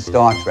do in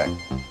Star Trek.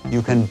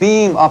 You can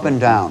beam up and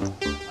down.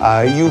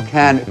 You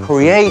can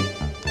create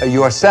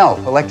yourself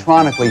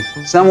electronically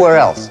somewhere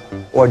else,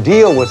 or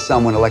deal with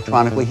someone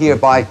electronically here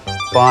by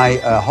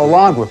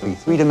holography,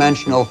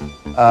 three-dimensional,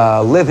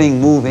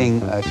 living, moving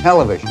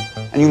television.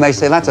 And you may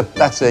say that's a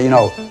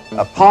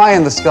pie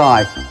in the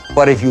sky.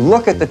 But if you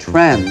look at the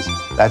trends,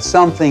 that's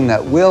something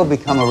that will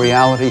become a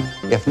reality,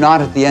 if not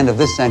at the end of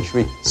this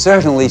century,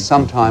 certainly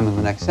sometime in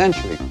the next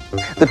century.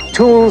 The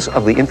tools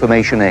of the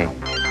information age,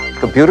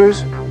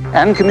 computers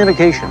and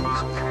communications,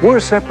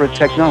 were separate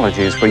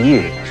technologies for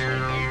years.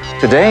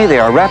 Today, they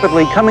are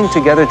rapidly coming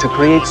together to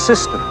create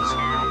systems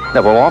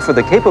that will offer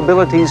the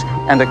capabilities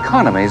and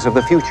economies of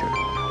the future.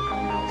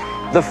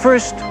 The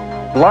first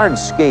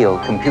large-scale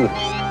computer,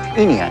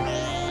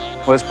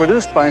 ENIAC, was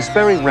produced by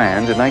Sperry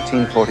Rand in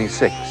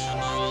 1946.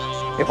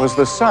 It was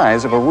the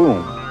size of a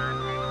room.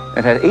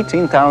 It had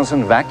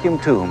 18,000 vacuum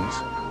tubes,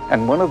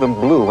 and one of them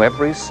blew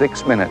every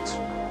 6 minutes.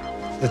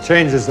 The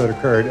changes that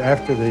occurred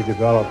after the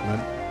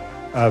development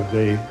of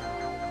the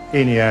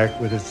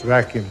ENIAC with its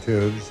vacuum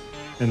tubes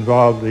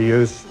involved the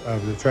use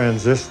of the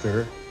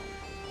transistor,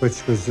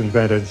 which was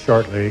invented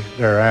shortly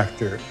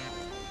thereafter.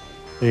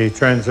 The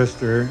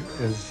transistor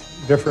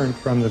is different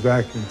from the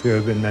vacuum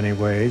tube in many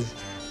ways.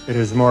 It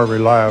is more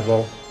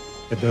reliable.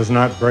 It does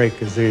not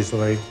break as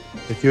easily.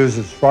 It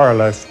uses far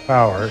less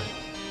power,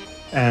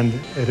 and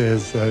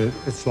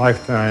its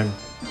lifetime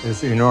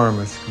is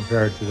enormous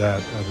compared to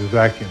that of the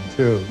vacuum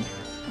tube.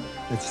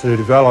 It's the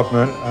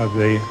development of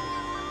the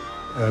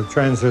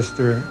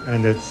transistor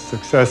and its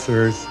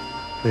successors,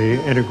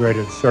 the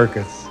integrated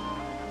circuits,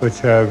 which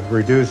have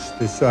reduced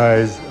the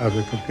size of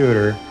the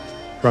computer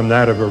from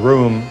that of a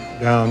room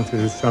down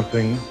to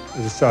something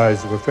the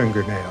size of a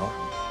fingernail.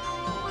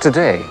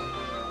 Today,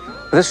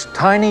 this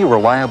tiny,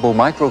 reliable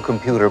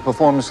microcomputer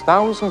performs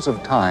thousands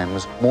of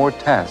times more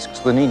tasks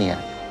than ENIAC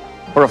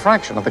for a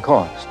fraction of the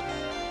cost.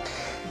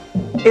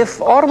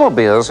 If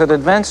automobiles had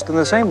advanced in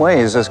the same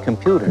ways as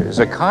computers,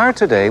 a car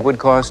today would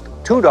cost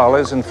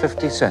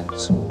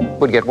 $2.50,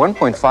 would get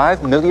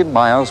 1.5 million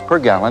miles per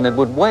gallon, and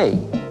would weigh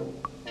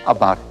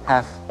about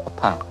half a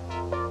pound.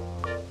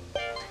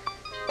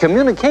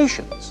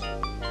 Communications,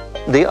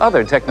 the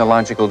other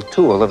technological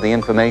tool of the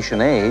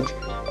information age,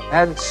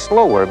 had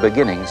slower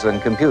beginnings than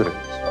computers.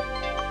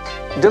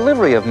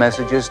 Delivery of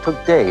messages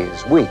took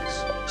days,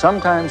 weeks,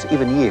 sometimes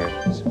even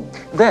years.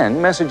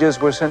 Then messages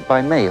were sent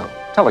by mail,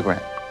 telegram,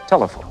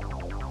 telephone.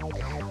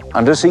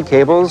 Undersea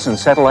cables and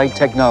satellite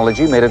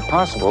technology made it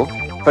possible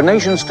for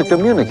nations to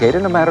communicate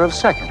in a matter of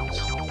seconds.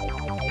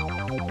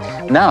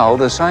 Now,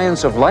 the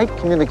science of light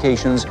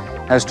communications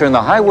has turned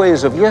the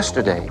highways of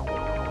yesterday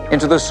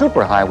into the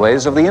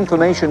superhighways of the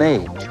information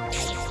age,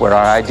 where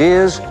our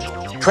ideas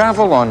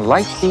travel on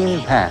light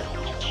beam paths.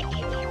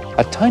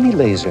 A tiny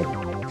laser,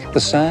 the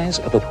size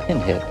of a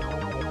pinhead,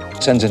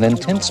 sends an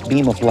intense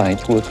beam of light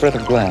through a thread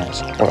of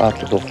glass or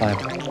optical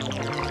fiber.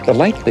 The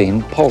light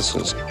beam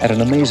pulses at an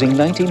amazing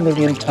 90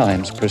 million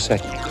times per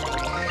second.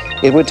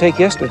 It would take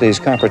yesterday's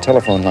copper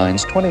telephone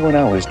lines 21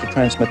 hours to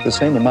transmit the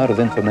same amount of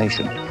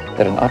information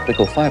that an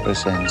optical fiber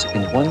sends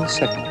in 1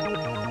 second.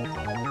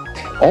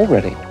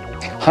 Already,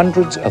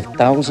 hundreds of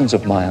thousands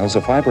of miles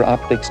of fiber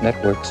optics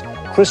networks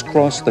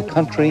crisscross the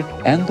country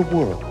and the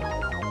world.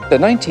 The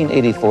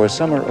 1984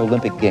 Summer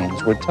Olympic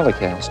Games were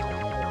telecast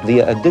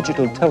via a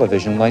digital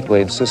television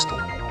lightwave system,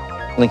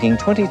 linking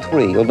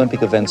 23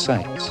 Olympic event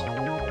sites.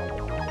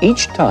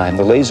 Each time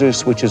the laser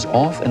switches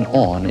off and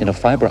on in a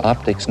fiber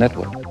optics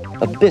network,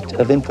 a bit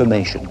of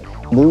information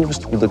moves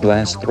through the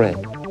glass thread.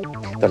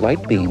 The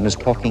light beam is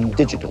talking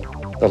digital,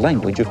 the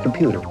language of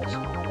computers.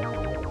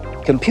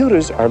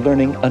 Computers are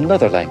learning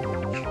another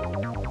language,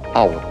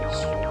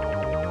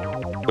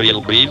 ours.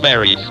 We'll be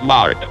very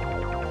smart.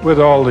 With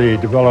all the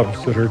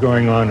developments that are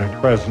going on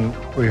at present,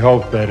 we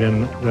hope that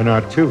in the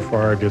not too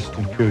far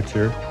distant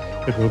future,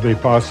 it will be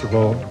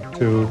possible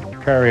to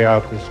carry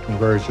out this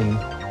conversion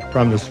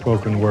from the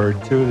spoken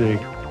word to the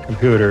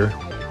computer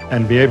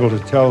and be able to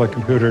tell the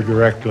computer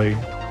directly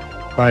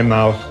by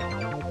mouth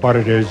what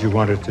it is you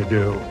want it to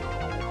do.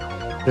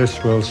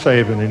 This will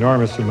save an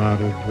enormous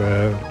amount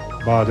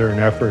of bother and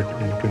effort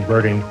in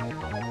converting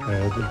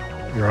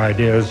your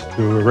ideas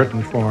to a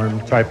written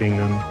form, typing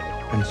them,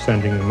 and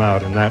sending them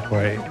out in that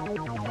way.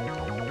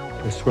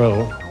 This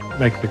will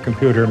make the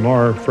computer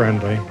more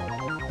friendly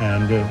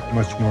and a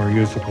much more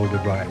usable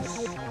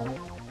device.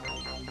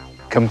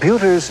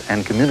 Computers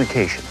and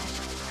communication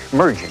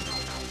merging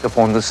to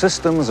form the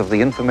systems of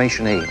the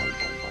information age.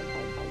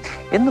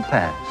 In the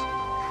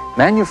past,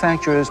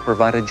 manufacturers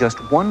provided just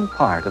one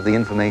part of the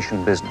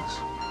information business,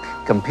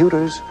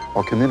 computers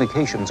or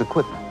communications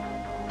equipment.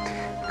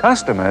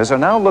 Customers are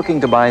now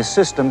looking to buy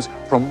systems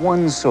from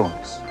one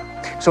source.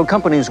 So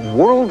companies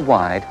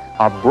worldwide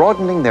are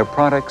broadening their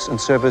products and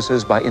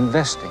services by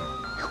investing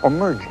or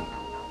merging.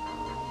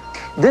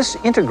 This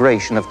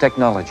integration of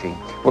technology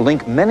will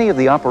link many of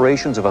the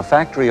operations of a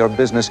factory or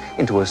business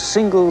into a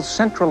single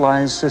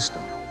centralized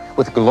system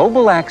with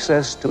global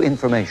access to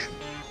information.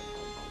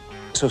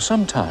 So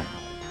sometime,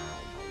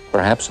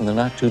 perhaps in the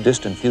not too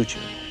distant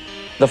future,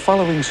 the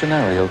following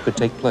scenario could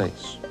take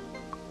place.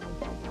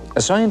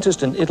 A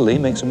scientist in Italy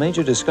makes a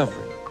major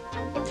discovery.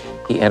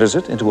 He enters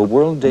it into a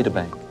world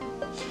databank.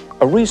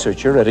 A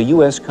researcher at a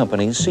U.S.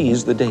 company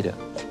sees the data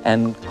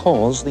and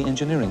calls the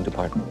engineering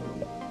department.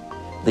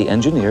 The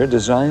engineer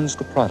designs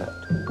the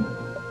product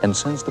and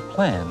sends the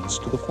plans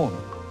to the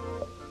foreman,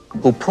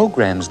 who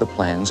programs the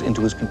plans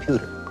into his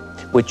computer,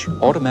 which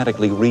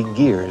automatically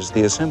re-gears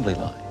the assembly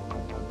line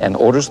and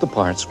orders the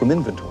parts from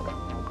inventory.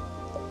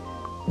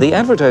 The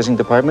advertising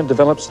department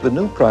develops the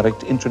new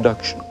product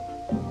introduction,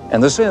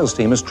 and the sales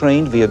team is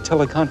trained via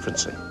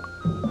teleconferencing.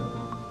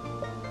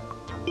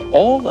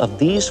 All of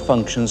these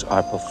functions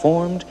are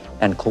performed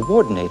and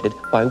coordinated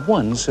by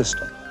one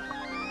system.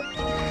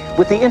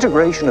 With the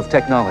integration of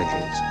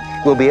technologies,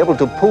 we'll be able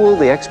to pool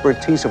the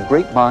expertise of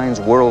great minds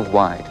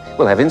worldwide.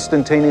 We'll have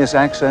instantaneous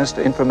access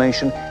to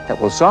information that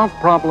will solve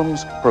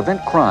problems,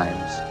 prevent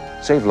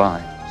crimes, save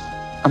lives.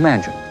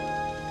 Imagine,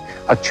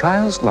 a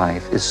child's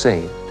life is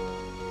saved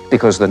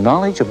because the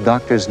knowledge of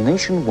doctors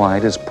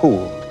nationwide is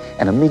pooled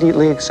and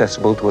immediately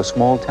accessible to a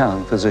small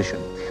town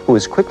physician who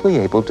is quickly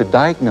able to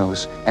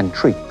diagnose and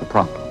treat the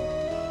problem.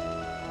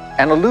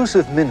 An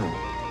elusive mineral,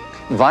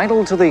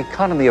 vital to the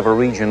economy of a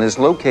region, is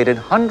located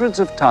hundreds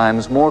of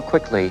times more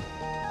quickly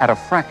at a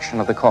fraction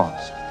of the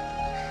cost,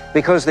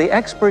 because the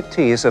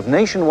expertise of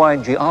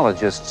nationwide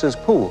geologists is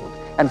pooled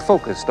and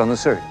focused on the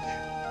search.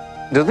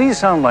 Do these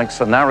sound like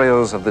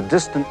scenarios of the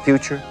distant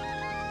future?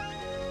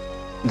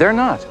 They're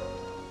not.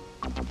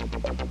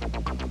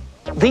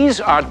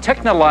 These are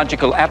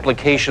technological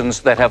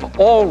applications that have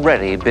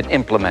already been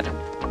implemented,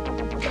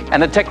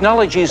 and the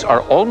technologies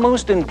are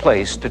almost in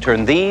place to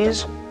turn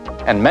these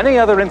and many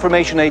other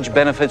information age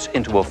benefits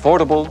into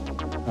affordable,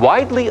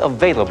 widely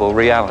available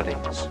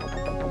realities.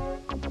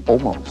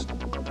 Almost.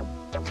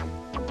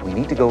 We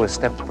need to go a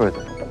step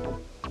further.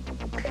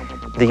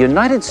 The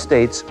United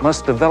States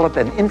must develop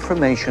an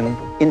information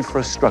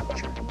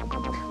infrastructure,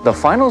 the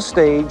final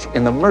stage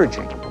in the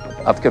merging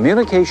of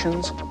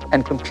communications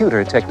and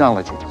computer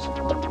technologies.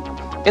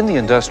 In the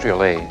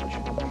industrial age,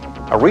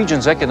 a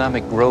region's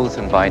economic growth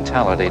and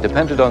vitality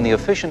depended on the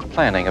efficient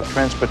planning of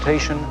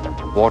transportation,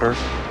 water,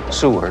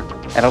 sewer,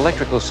 and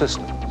electrical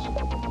systems.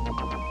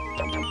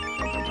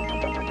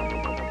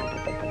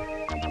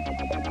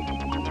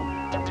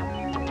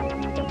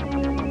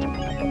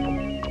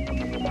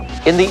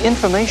 In the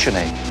information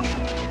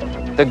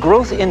age, the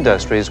growth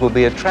industries will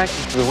be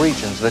attracted to the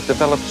regions that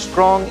develop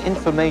strong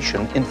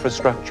information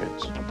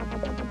infrastructures.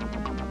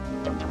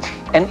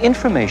 An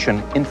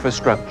information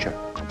infrastructure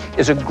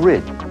is a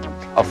grid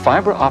of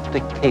fiber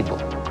optic cable,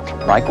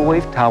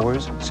 microwave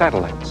towers,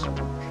 satellites,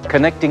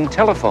 connecting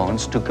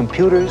telephones to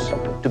computers,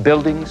 to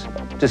buildings,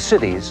 to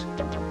cities,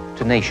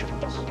 to nations.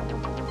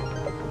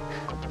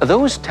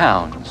 Those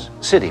towns,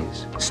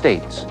 cities,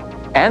 states,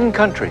 and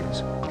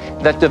countries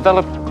that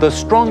develop the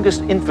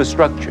strongest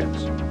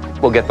infrastructures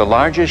will get the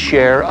largest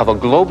share of a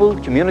global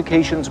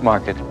communications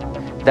market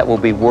that will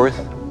be worth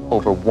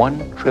over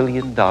 $1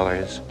 trillion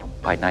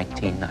by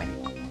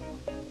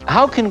 1990.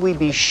 How can we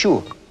be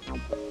sure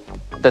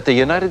that the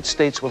United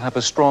States will have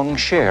a strong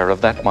share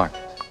of that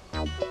market?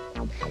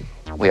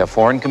 We have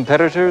foreign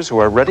competitors who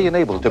are ready and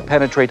able to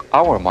penetrate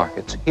our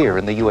markets here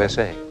in the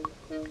USA.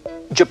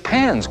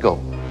 Japan's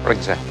goal, for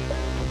example,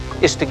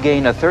 is to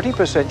gain a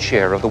 30%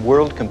 share of the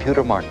world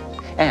computer market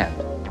and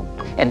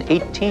an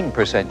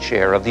 18%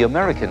 share of the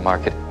American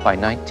market by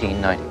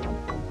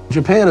 1990.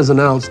 Japan has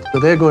announced that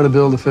they're going to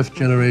build a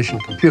fifth-generation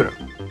computer,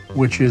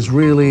 which is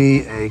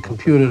really a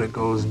computer that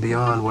goes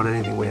beyond what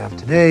anything we have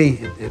today.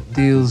 It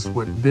deals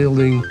with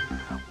building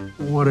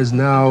what is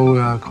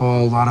now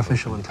called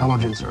artificial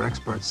intelligence or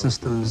expert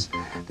systems.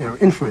 They're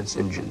inference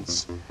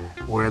engines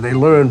where they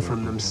learn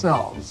from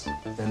themselves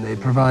and they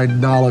provide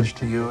knowledge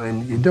to you,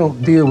 and you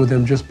don't deal with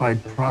them just by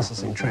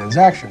processing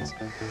transactions.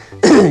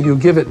 You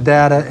give it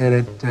data and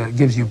it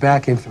gives you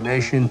back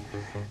information.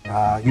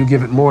 You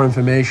give it more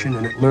information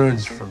and it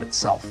learns from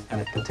itself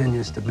and it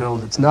continues to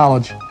build its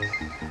knowledge.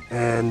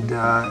 And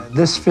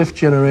this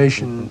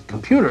fifth-generation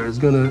computer is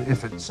going to,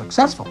 if it's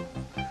successful,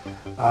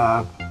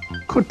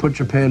 could put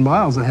Japan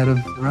miles ahead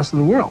of the rest of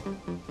the world.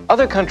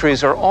 Other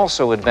countries are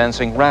also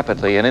advancing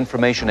rapidly in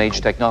information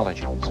age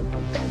technologies.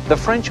 The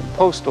French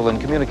Postal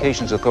and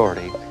Communications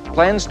Authority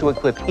plans to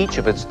equip each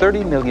of its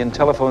 30 million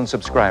telephone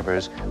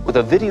subscribers with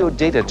a video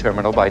data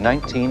terminal by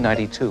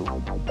 1992.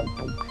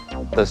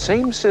 The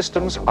same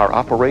systems are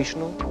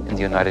operational in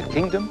the United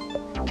Kingdom,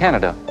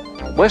 Canada,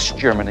 West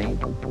Germany,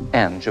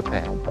 and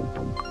Japan.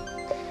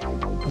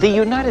 The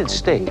United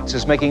States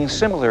is making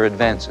similar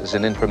advances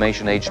in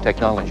information age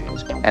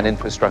technologies and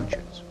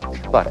infrastructures,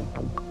 but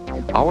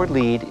our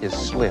lead is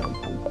slim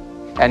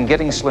and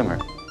getting slimmer.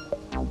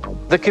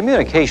 The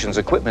communications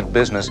equipment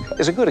business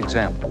is a good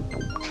example.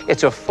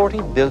 It's a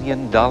 $40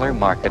 billion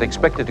market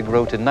expected to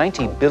grow to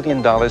 $90 billion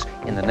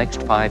in the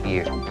next 5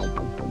 years.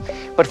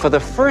 But for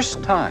the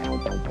first time,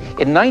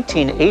 in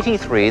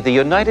 1983, the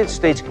United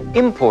States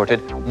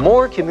imported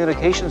more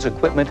communications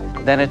equipment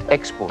than it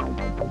exported.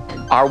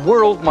 Our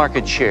world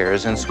market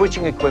shares in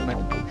switching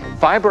equipment,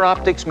 fiber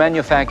optics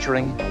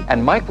manufacturing,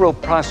 and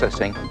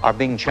microprocessing are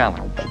being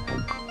challenged.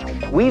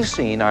 We've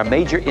seen our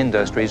major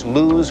industries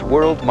lose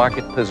world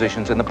market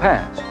positions in the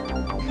past.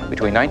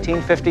 Between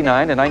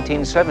 1959 and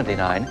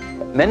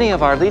 1979, many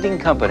of our leading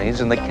companies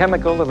in the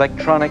chemical,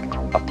 electronic,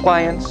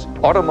 appliance,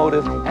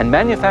 automotive, and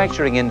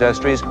manufacturing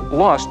industries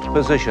lost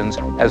positions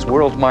as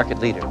world market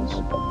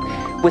leaders.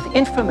 With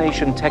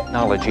information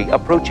technology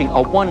approaching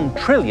a $1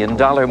 trillion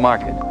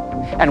market,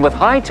 and with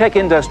high-tech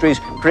industries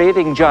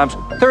creating jobs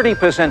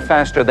 30%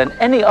 faster than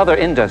any other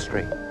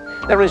industry,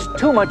 there is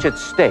too much at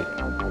stake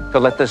to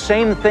let the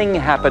same thing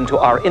happen to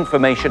our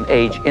information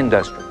age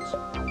industries.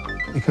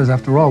 Because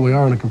after all, we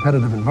are in a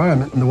competitive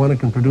environment, and the one that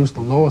can produce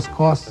the lowest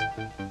cost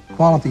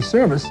quality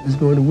service is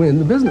going to win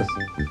the business.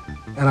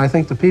 And I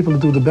think the people who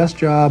do the best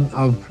job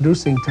of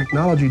producing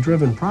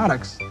technology-driven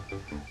products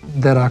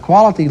that are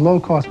quality,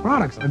 low-cost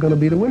products are going to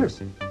be the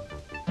winners.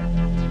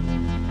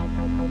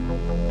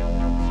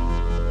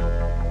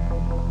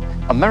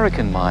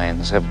 American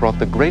minds have brought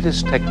the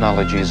greatest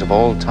technologies of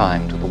all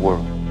time to the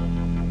world.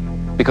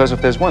 Because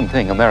if there's one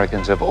thing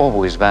Americans have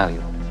always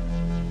valued,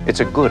 it's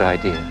a good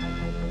idea.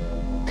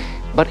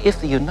 But if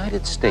the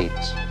United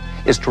States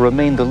is to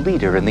remain the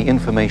leader in the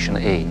information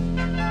age,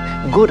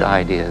 good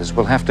ideas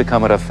will have to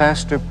come at a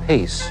faster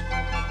pace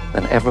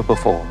than ever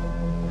before.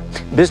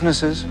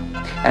 Businesses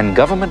and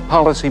government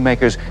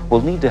policymakers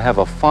will need to have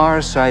a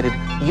far-sighted,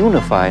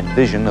 unified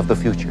vision of the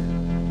future.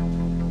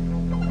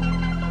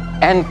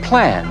 And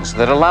plans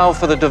that allow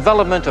for the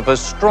development of a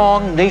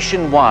strong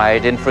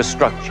nationwide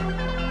infrastructure.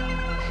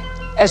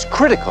 As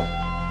critical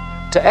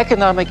to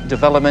economic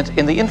development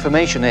in the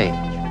information age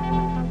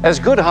as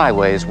good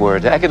highways were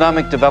to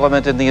economic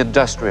development in the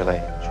industrial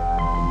age.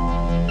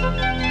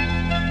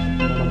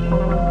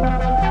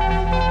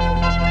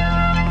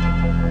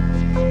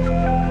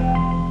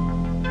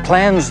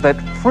 Plans that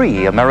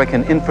free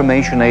American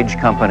information age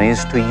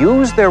companies to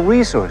use their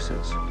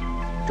resources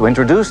to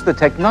introduce the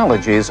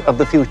technologies of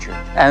the future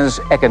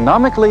as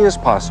economically as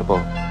possible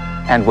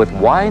and with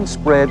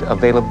widespread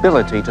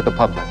availability to the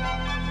public.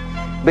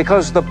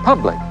 Because the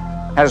public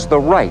has the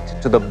right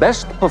to the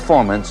best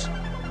performance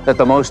that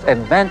the most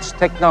advanced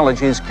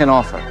technologies can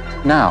offer,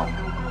 now,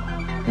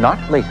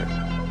 not later.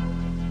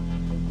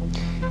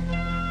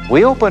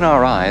 We open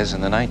our eyes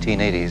in the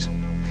 1980s,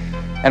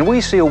 and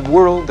we see a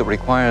world that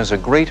requires a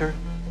greater,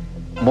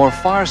 more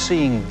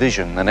far-seeing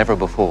vision than ever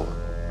before.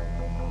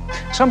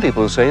 Some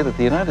people say that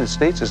the United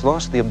States has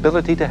lost the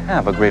ability to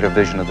have a greater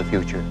vision of the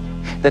future,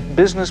 that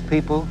business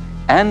people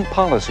and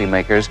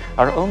policymakers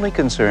are only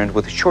concerned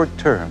with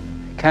short-term,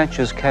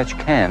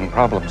 catch-as-catch-can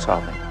problem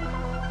solving.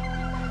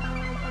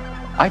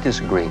 I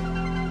disagree.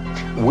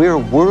 We're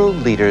world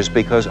leaders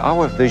because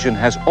our vision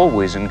has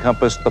always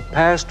encompassed the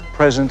past,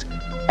 present,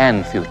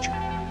 and future.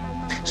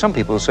 Some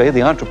people say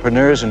the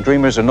entrepreneurs and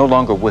dreamers are no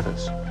longer with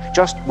us,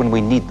 just when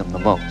we need them the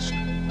most.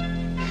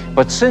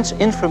 But since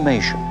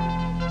information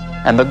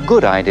and the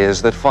good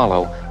ideas that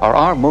follow are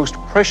our most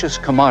precious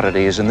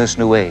commodities in this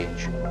new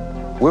age,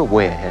 we're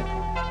way ahead.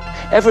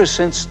 Ever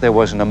since there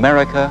was an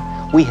America,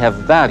 we have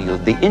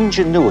valued the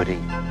ingenuity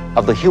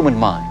of the human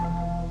mind.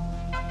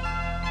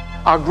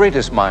 Our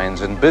greatest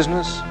minds in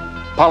business,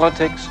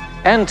 politics,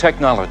 and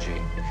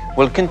technology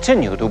will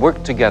continue to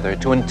work together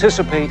to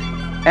anticipate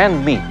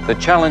and meet the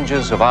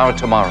challenges of our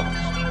tomorrows.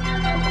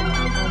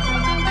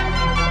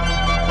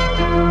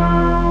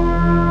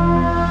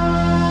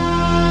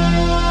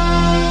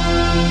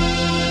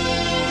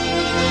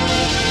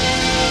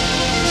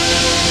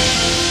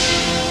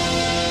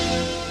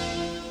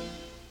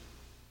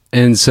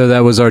 And so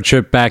that was our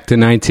trip back to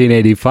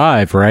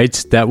 1985,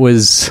 right? That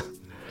was...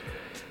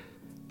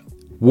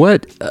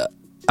 What?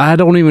 I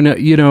don't even know,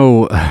 you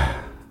know...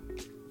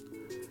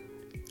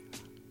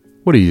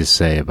 What do you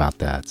say about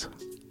that?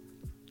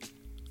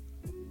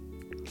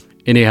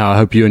 Anyhow, I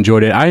hope you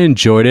enjoyed it. I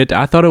enjoyed it.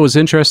 I thought it was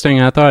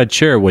interesting. I thought I'd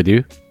share it with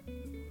you.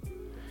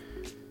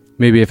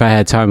 Maybe if I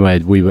had time, I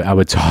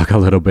would talk a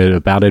little bit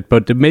about it.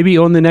 But maybe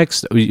on the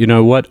next... You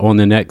know what? On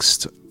the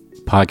next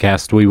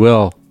podcast, we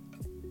will.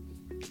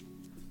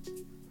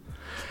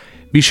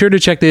 Be sure to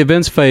check the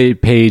events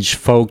page,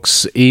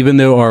 folks. Even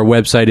though our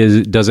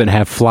website doesn't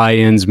have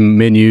fly-ins,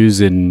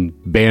 menus, and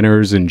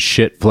banners and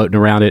shit floating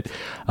around it,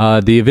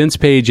 the events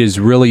page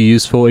is really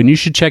useful, and you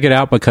should check it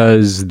out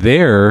because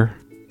there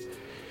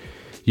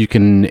you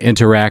can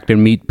interact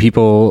and meet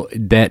people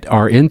that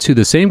are into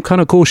the same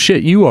kind of cool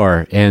shit you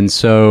are. And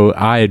so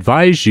I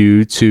advise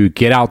you to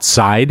get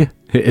outside.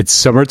 It's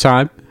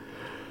summertime.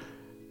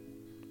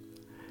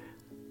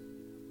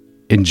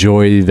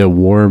 Enjoy the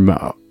warm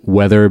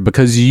weather,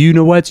 because you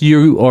know what?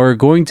 You are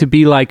going to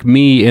be like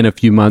me in a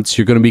few months.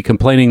 You're going to be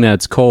complaining that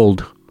it's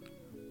cold.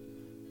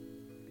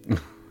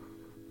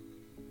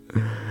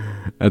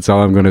 That's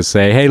all I'm going to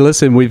say. Hey,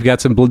 listen, we've got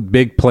some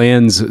big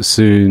plans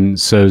soon,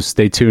 so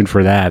stay tuned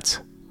for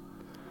that.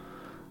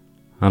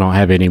 I don't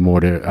have any more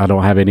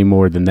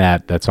than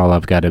that. That's all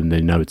I've got in the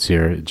notes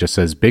here. It just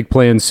says big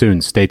plans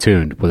soon. Stay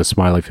tuned with a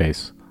smiley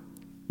face.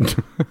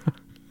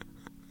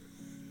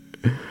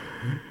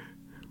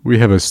 We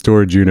have a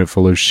storage unit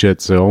full of shit,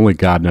 so only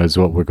God knows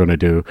what we're going to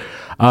do.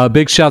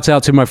 Big shouts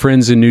out to my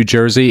friends in New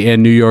Jersey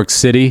and New York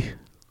City.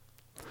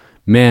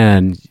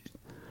 Man,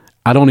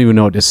 I don't even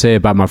know what to say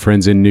about my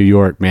friends in New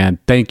York, man.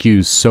 Thank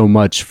you so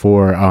much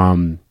for...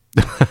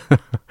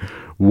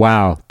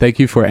 wow. Thank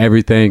you for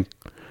everything.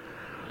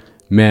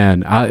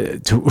 Man,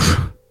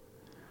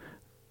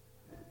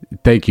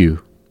 thank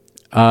you.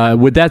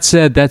 With that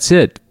said, that's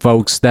it,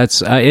 folks.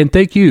 And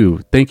thank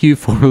you. Thank you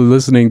for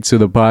listening to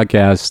the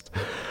podcast.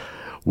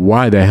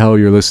 Why the hell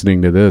you're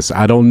listening to this,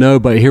 I don't know,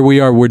 but here we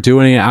are. We're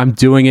doing it. I'm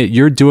doing it.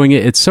 You're doing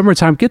it. It's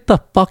summertime. Get the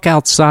fuck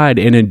outside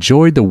and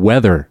enjoy the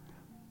weather.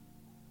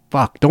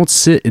 Fuck, don't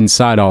sit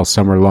inside all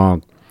summer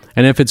long.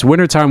 And if it's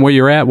wintertime where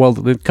you're at, well,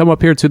 then come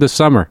up here to the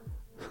summer.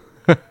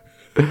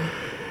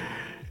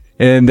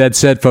 And that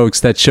said,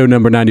 folks, that's show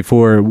number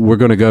 94. We're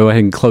going to go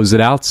ahead and close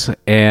it out.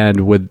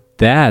 And with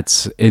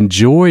that,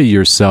 enjoy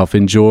yourself.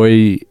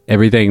 Enjoy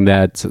everything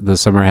that the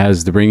summer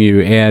has to bring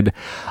you. And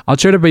I'll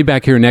try to be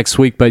back here next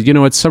week. But, you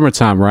know, it's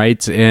summertime,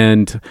 right?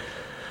 And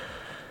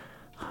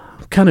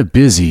I'm kind of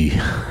busy.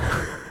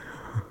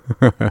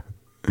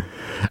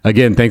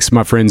 Again, thanks to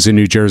my friends in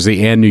New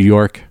Jersey and New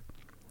York.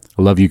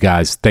 I love you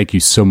guys. Thank you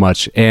so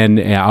much. And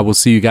I will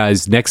see you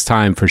guys next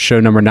time for show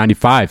number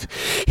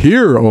 95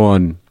 here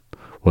on...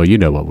 Well, you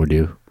know what we'll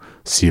do.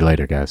 See you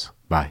later, guys.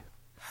 Bye.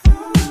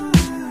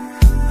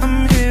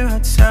 I'm here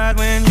outside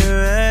when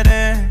you're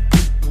ready.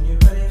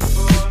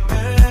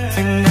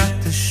 Bring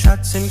out the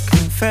shots and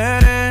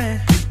confetti.